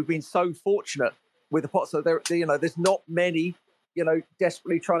 I mean, we've been so fortunate with the Pots. So there's not many,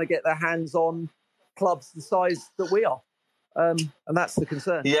 desperately trying to get their hands on clubs the size that we are. And that's the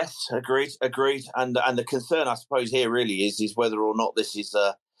concern. Yes, agreed. And the concern, I suppose, here really is whether or not this is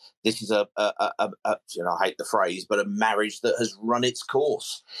a I hate the phrase, but a marriage that has run its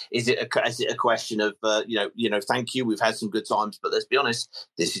course. Is it a question of thank you, we've had some good times, but let's be honest,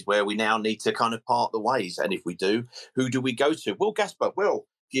 this is where we now need to kind of part the ways. And if we do, who do we go to? Will Gasper, if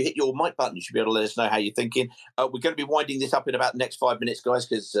you hit your mic button, you should be able to let us know how you're thinking. We're going to be winding this up in about the next 5 minutes, guys,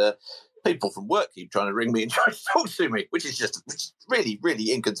 because people from work keep trying to ring me and try to talk to me, which is really,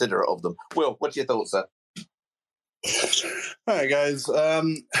 really inconsiderate of them. Will, what's your thoughts, sir? All right, guys.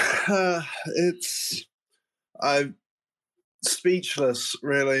 I'm speechless,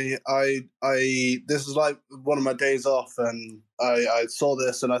 really. This is like one of my days off, and I saw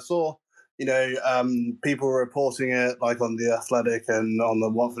this, and I saw, people reporting it like on The Athletic and on the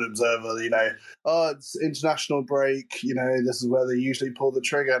Watford Observer. It's international break. This is where they usually pull the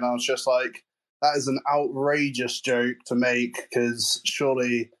trigger, and I was just like, that is an outrageous joke to make, because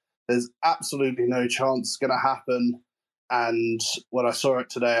surely there's absolutely no chance it's going to happen. And when I saw it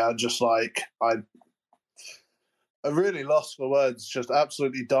today, I really lost for words, just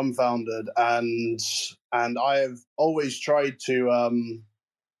absolutely dumbfounded. And I have always tried to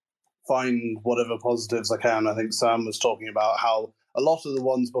find whatever positives I can. I think Sam was talking about how a lot of the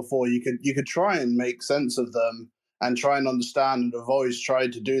ones before you could try and make sense of them and try and understand, and I've always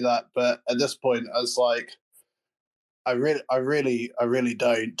tried to do that. But at this point, I was like, I really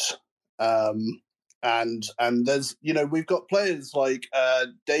don't. And there's, we've got players like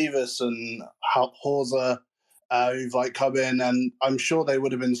Davis and Hauser who've come in, and I'm sure they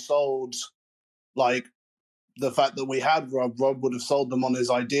would have been sold, the fact that we had Rob would have sold them on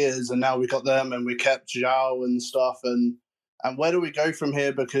his ideas, and now we got them and we kept João and stuff. And where do we go from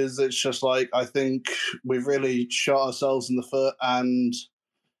here? Because it's just I think we've really shot ourselves in the foot. And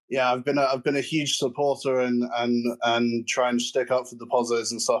yeah, I've been a huge supporter and trying to stick up for the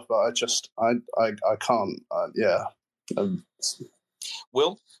positives and stuff, but I can't.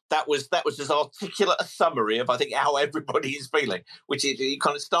 Will, that was as articulate a summary of I think how everybody is feeling, which is you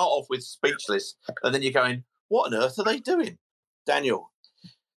kind of start off with speechless, and then you're going, what on earth are they doing? Daniel,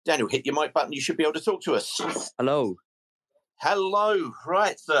 hit your mic button. You should be able to talk to us. Hello,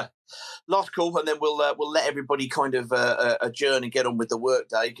 right, sir. Last call, and then we'll let everybody kind of adjourn and get on with the work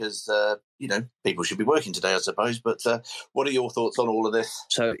day, because people should be working today, I suppose. But what are your thoughts on all of this?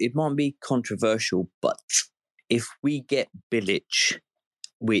 So it might be controversial, but if we get Bilic,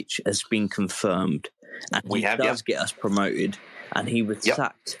 which has been confirmed, and he does get us promoted, and he was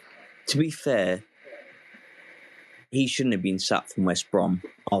sacked, to be fair, he shouldn't have been sacked from West Brom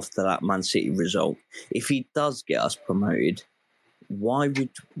after that Man City result. If he does get us promoted, why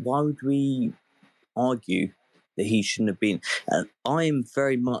would we argue that he shouldn't have been? And I am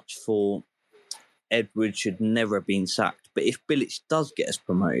very much for Edwards should never have been sacked. But if Bilic does get us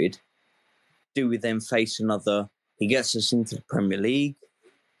promoted, do we then face another? He gets us into the Premier League,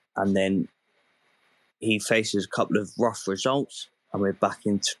 and then he faces a couple of rough results, and we're back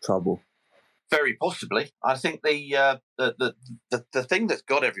into trouble. Very possibly. I think the thing that's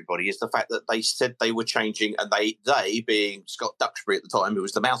got everybody is the fact that they said they were changing, and they being Scott Duxbury at the time, who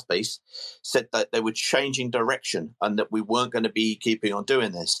was the mouthpiece, said that they were changing direction and that we weren't going to be keeping on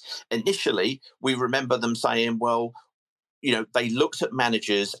doing this. Initially, we remember them saying, well, they looked at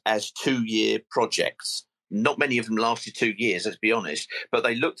managers as 2-year projects. Not many of them lasted 2 years, let's be honest, but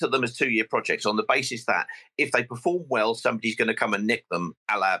they looked at them as 2-year projects on the basis that if they perform well, somebody's going to come and nick them,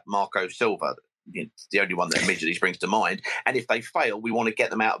 a la Marco Silva. It's the only one that immediately springs to mind. And if they fail, we want to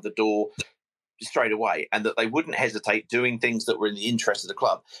get them out of the door straight away, and that they wouldn't hesitate doing things that were in the interest of the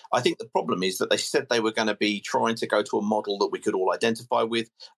club. I think the problem is that they said they were going to be trying to go to a model that we could all identify with,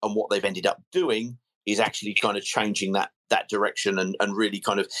 and what they've ended up doing is actually kind of changing that direction and really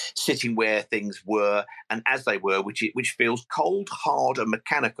kind of sitting where things were and as they were, which feels cold, hard and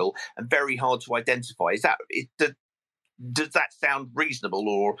mechanical and very hard to identify. Does that sound reasonable,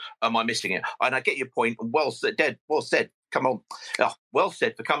 or am I missing it? And I get your point. Well said. Come on. Oh, well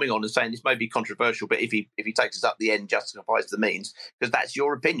said for coming on and saying this may be controversial, but if he takes us up, the end justifies the means, because that's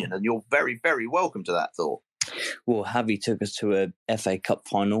your opinion and you're very, very welcome to that thought. Well, Javi took us to a FA Cup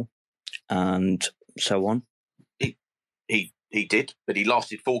final and so on. He did, but he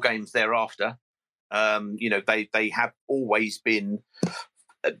lasted 4 games thereafter. They have always been.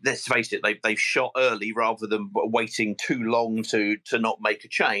 Let's face it, they've shot early rather than waiting too long to not make a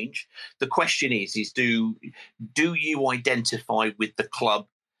change. The question is do you identify with the club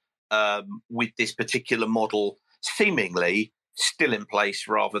with this particular model seemingly still in place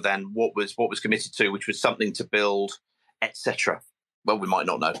rather than what was committed to, which was something to build, etc. Well, we might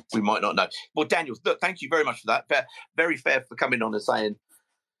not know. Well, Daniel, look, thank you very much for that. Very fair for coming on and saying,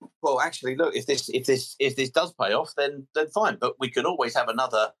 well, actually, look, if this does pay off, then fine. But we can always have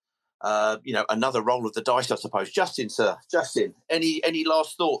another roll of the dice, I suppose. Justin, any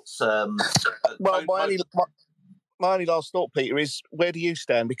last thoughts? Well, my only last thought, Peter, is where do you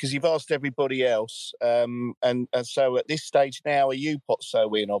stand? Because you've asked everybody else, and so at this stage now, are you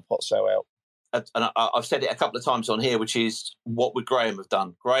Pozzo in or Pozzo out? And I've said it a couple of times on here, which is, what would Graham have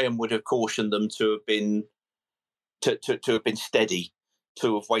done? Graham would have cautioned them to have been steady,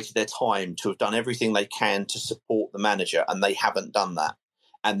 to have waited their time, to have done everything they can to support the manager, and they haven't done that.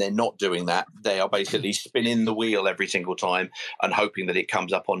 And they're not doing that. They are basically spinning the wheel every single time and hoping that it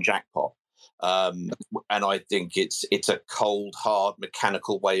comes up on jackpot. And I think it's a cold, hard,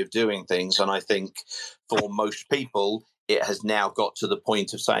 mechanical way of doing things. And I think for most people, it has now got to the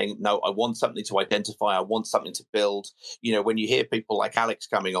point of saying, no, I want something to identify. I want something to build. When you hear people like Alex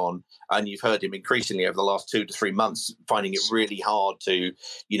coming on, and you've heard him increasingly over the last 2 to 3 months, finding it really hard to,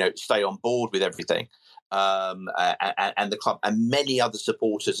 stay on board with everything, and the club and many other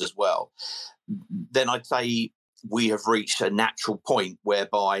supporters as well, then I'd say we have reached a natural point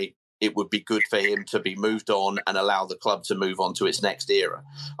whereby it would be good for him to be moved on and allow the club to move on to its next era.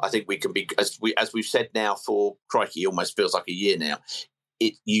 I think we can be, as we've said now for, crikey, almost feels like a year now,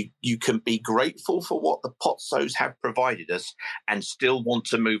 you can be grateful for what the Pozzos have provided us and still want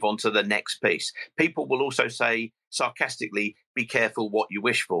to move on to the next piece. People will also say, sarcastically, be careful what you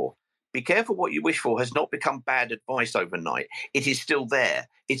wish for. Be careful what you wish for has not become bad advice overnight. It is still there.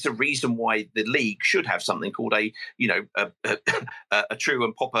 It's a reason why the league should have something called a true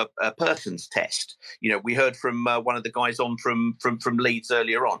and proper persons test. We heard from one of the guys on from Leeds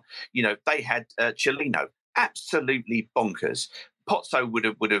earlier on. They had Cellino, absolutely bonkers. Pozzo would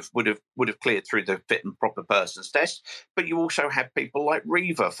have cleared through the fit and proper persons test, but you also had people like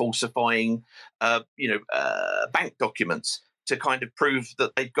Riva falsifying, bank documents to kind of prove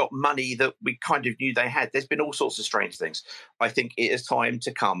that they've got money that we kind of knew they had. There's been all sorts of strange things. I think it is time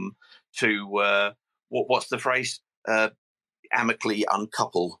to come to what's the phrase? Amicably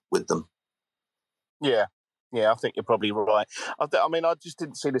uncouple with them. Yeah, I think you're probably right. I just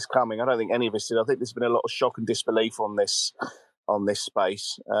didn't see this coming. I don't think any of us did. I think there's been a lot of shock and disbelief on this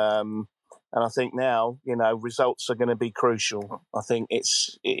space. And I think now, results are going to be crucial. I think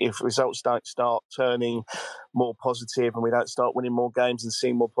if results don't start turning more positive and we don't start winning more games and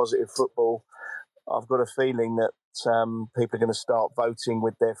seeing more positive football, I've got a feeling that people are going to start voting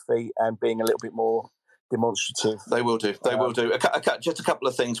with their feet and being a little bit more demonstrative. They will do. Just a couple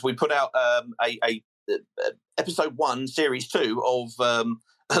of things. We put out a episode 1, series 2 of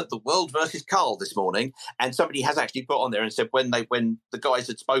The World versus Carl this morning, and somebody has actually put on there and said when the guys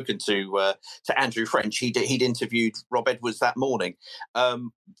had spoken to Andrew French, he'd interviewed Rob Edwards that morning.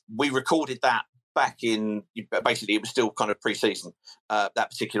 We recorded that back in, basically it was still kind of pre-season, that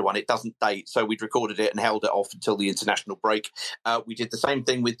particular one. It doesn't date, so we'd recorded it and held it off until the international break. We did the same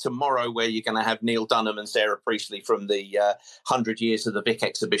thing with tomorrow, where you're going to have Neil Dunham and Sarah Priestley from the 100 Years of the Vic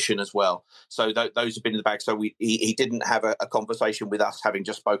exhibition as well. So those have been in the bag. So he didn't have a conversation with us, having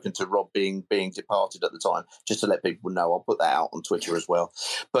just spoken to Rob being departed at the time, just to let people know. I'll put that out on Twitter as well.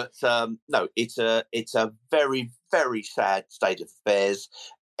 But no, it's a very, very sad state of affairs.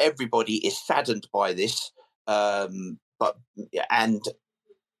 Everybody is saddened by this, kind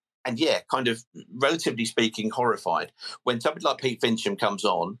of, relatively speaking, horrified when somebody like Pete Fincham comes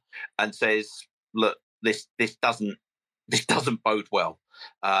on and says, "Look, this doesn't bode well,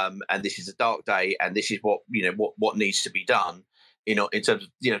 and this is a dark day, and this is what needs to be done." In terms of,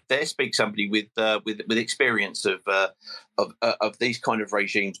 there speaks somebody with experience of these kind of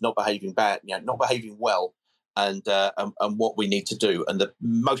regimes not behaving not behaving well. And what we need to do, and the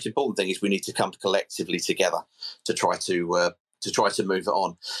most important thing is we need to come collectively together to try to move it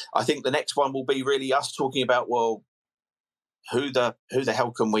on. I think the next one will be really us talking about, well, who the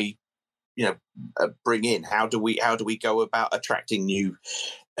hell can we bring in? How do we go about attracting new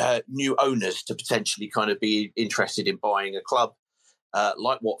owners to potentially kind of be interested in buying a club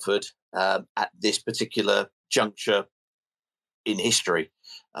like Watford at this particular juncture in history?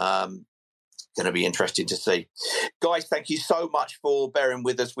 Going to be interesting to see. Guys, thank you so much for bearing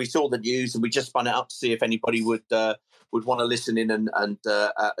with us. We saw the news and we just spun it up to see if anybody would want to listen in and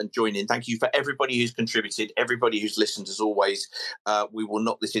join in. Thank you for everybody who's contributed, everybody who's listened as always. We will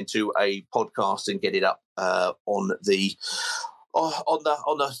knock this into a podcast and get it up on the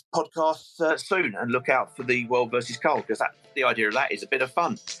podcast soon, and look out for the World versus Carl, because the idea of that is a bit of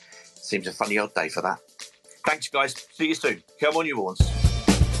fun. Seems a funny odd day for that. Thanks, guys. See you soon. Come on, you Horns.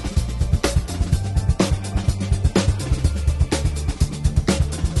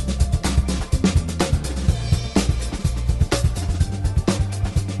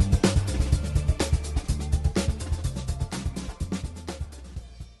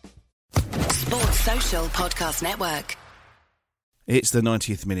 Social Podcast Network. It's the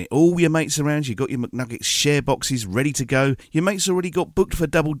 90th minute. All your mates around, you got your McNuggets share boxes ready to go. Your mates already got booked for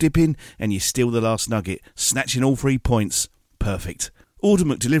double dipping, and you steal the last nugget, snatching all 3 points. Perfect. Order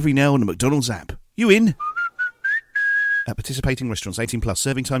McDelivery now on the McDonald's app. You in? At participating restaurants, 18 plus,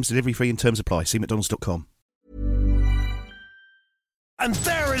 serving times, delivery free and terms apply. See mcdonalds.com. And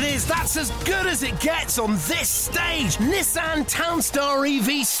there it is, that's as good as it gets on this stage. Nissan Townstar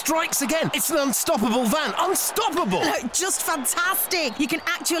EV strikes again. It's an unstoppable van. Unstoppable! Just fantastic. You can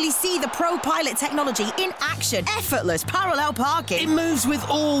actually see the ProPilot technology in action. Effortless parallel parking. It moves with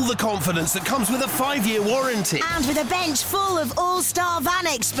all the confidence that comes with a 5-year warranty. And with a bench full of all-star van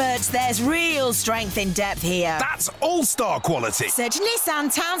experts, there's real strength in depth here. That's all-star quality. Search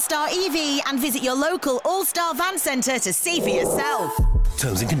Nissan Townstar EV and visit your local all-star van centre to see for yourself.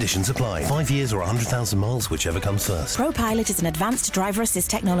 Terms and conditions apply. 5 years or 100,000 miles, whichever comes first. ProPilot is an advanced driver assist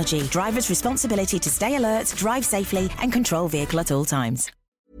technology. Driver's responsibility to stay alert, drive safely, and control vehicle at all times.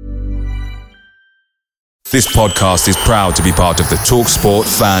 This podcast is proud to be part of the TalkSport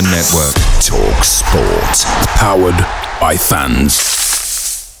Fan Network. TalkSport. Powered by fans.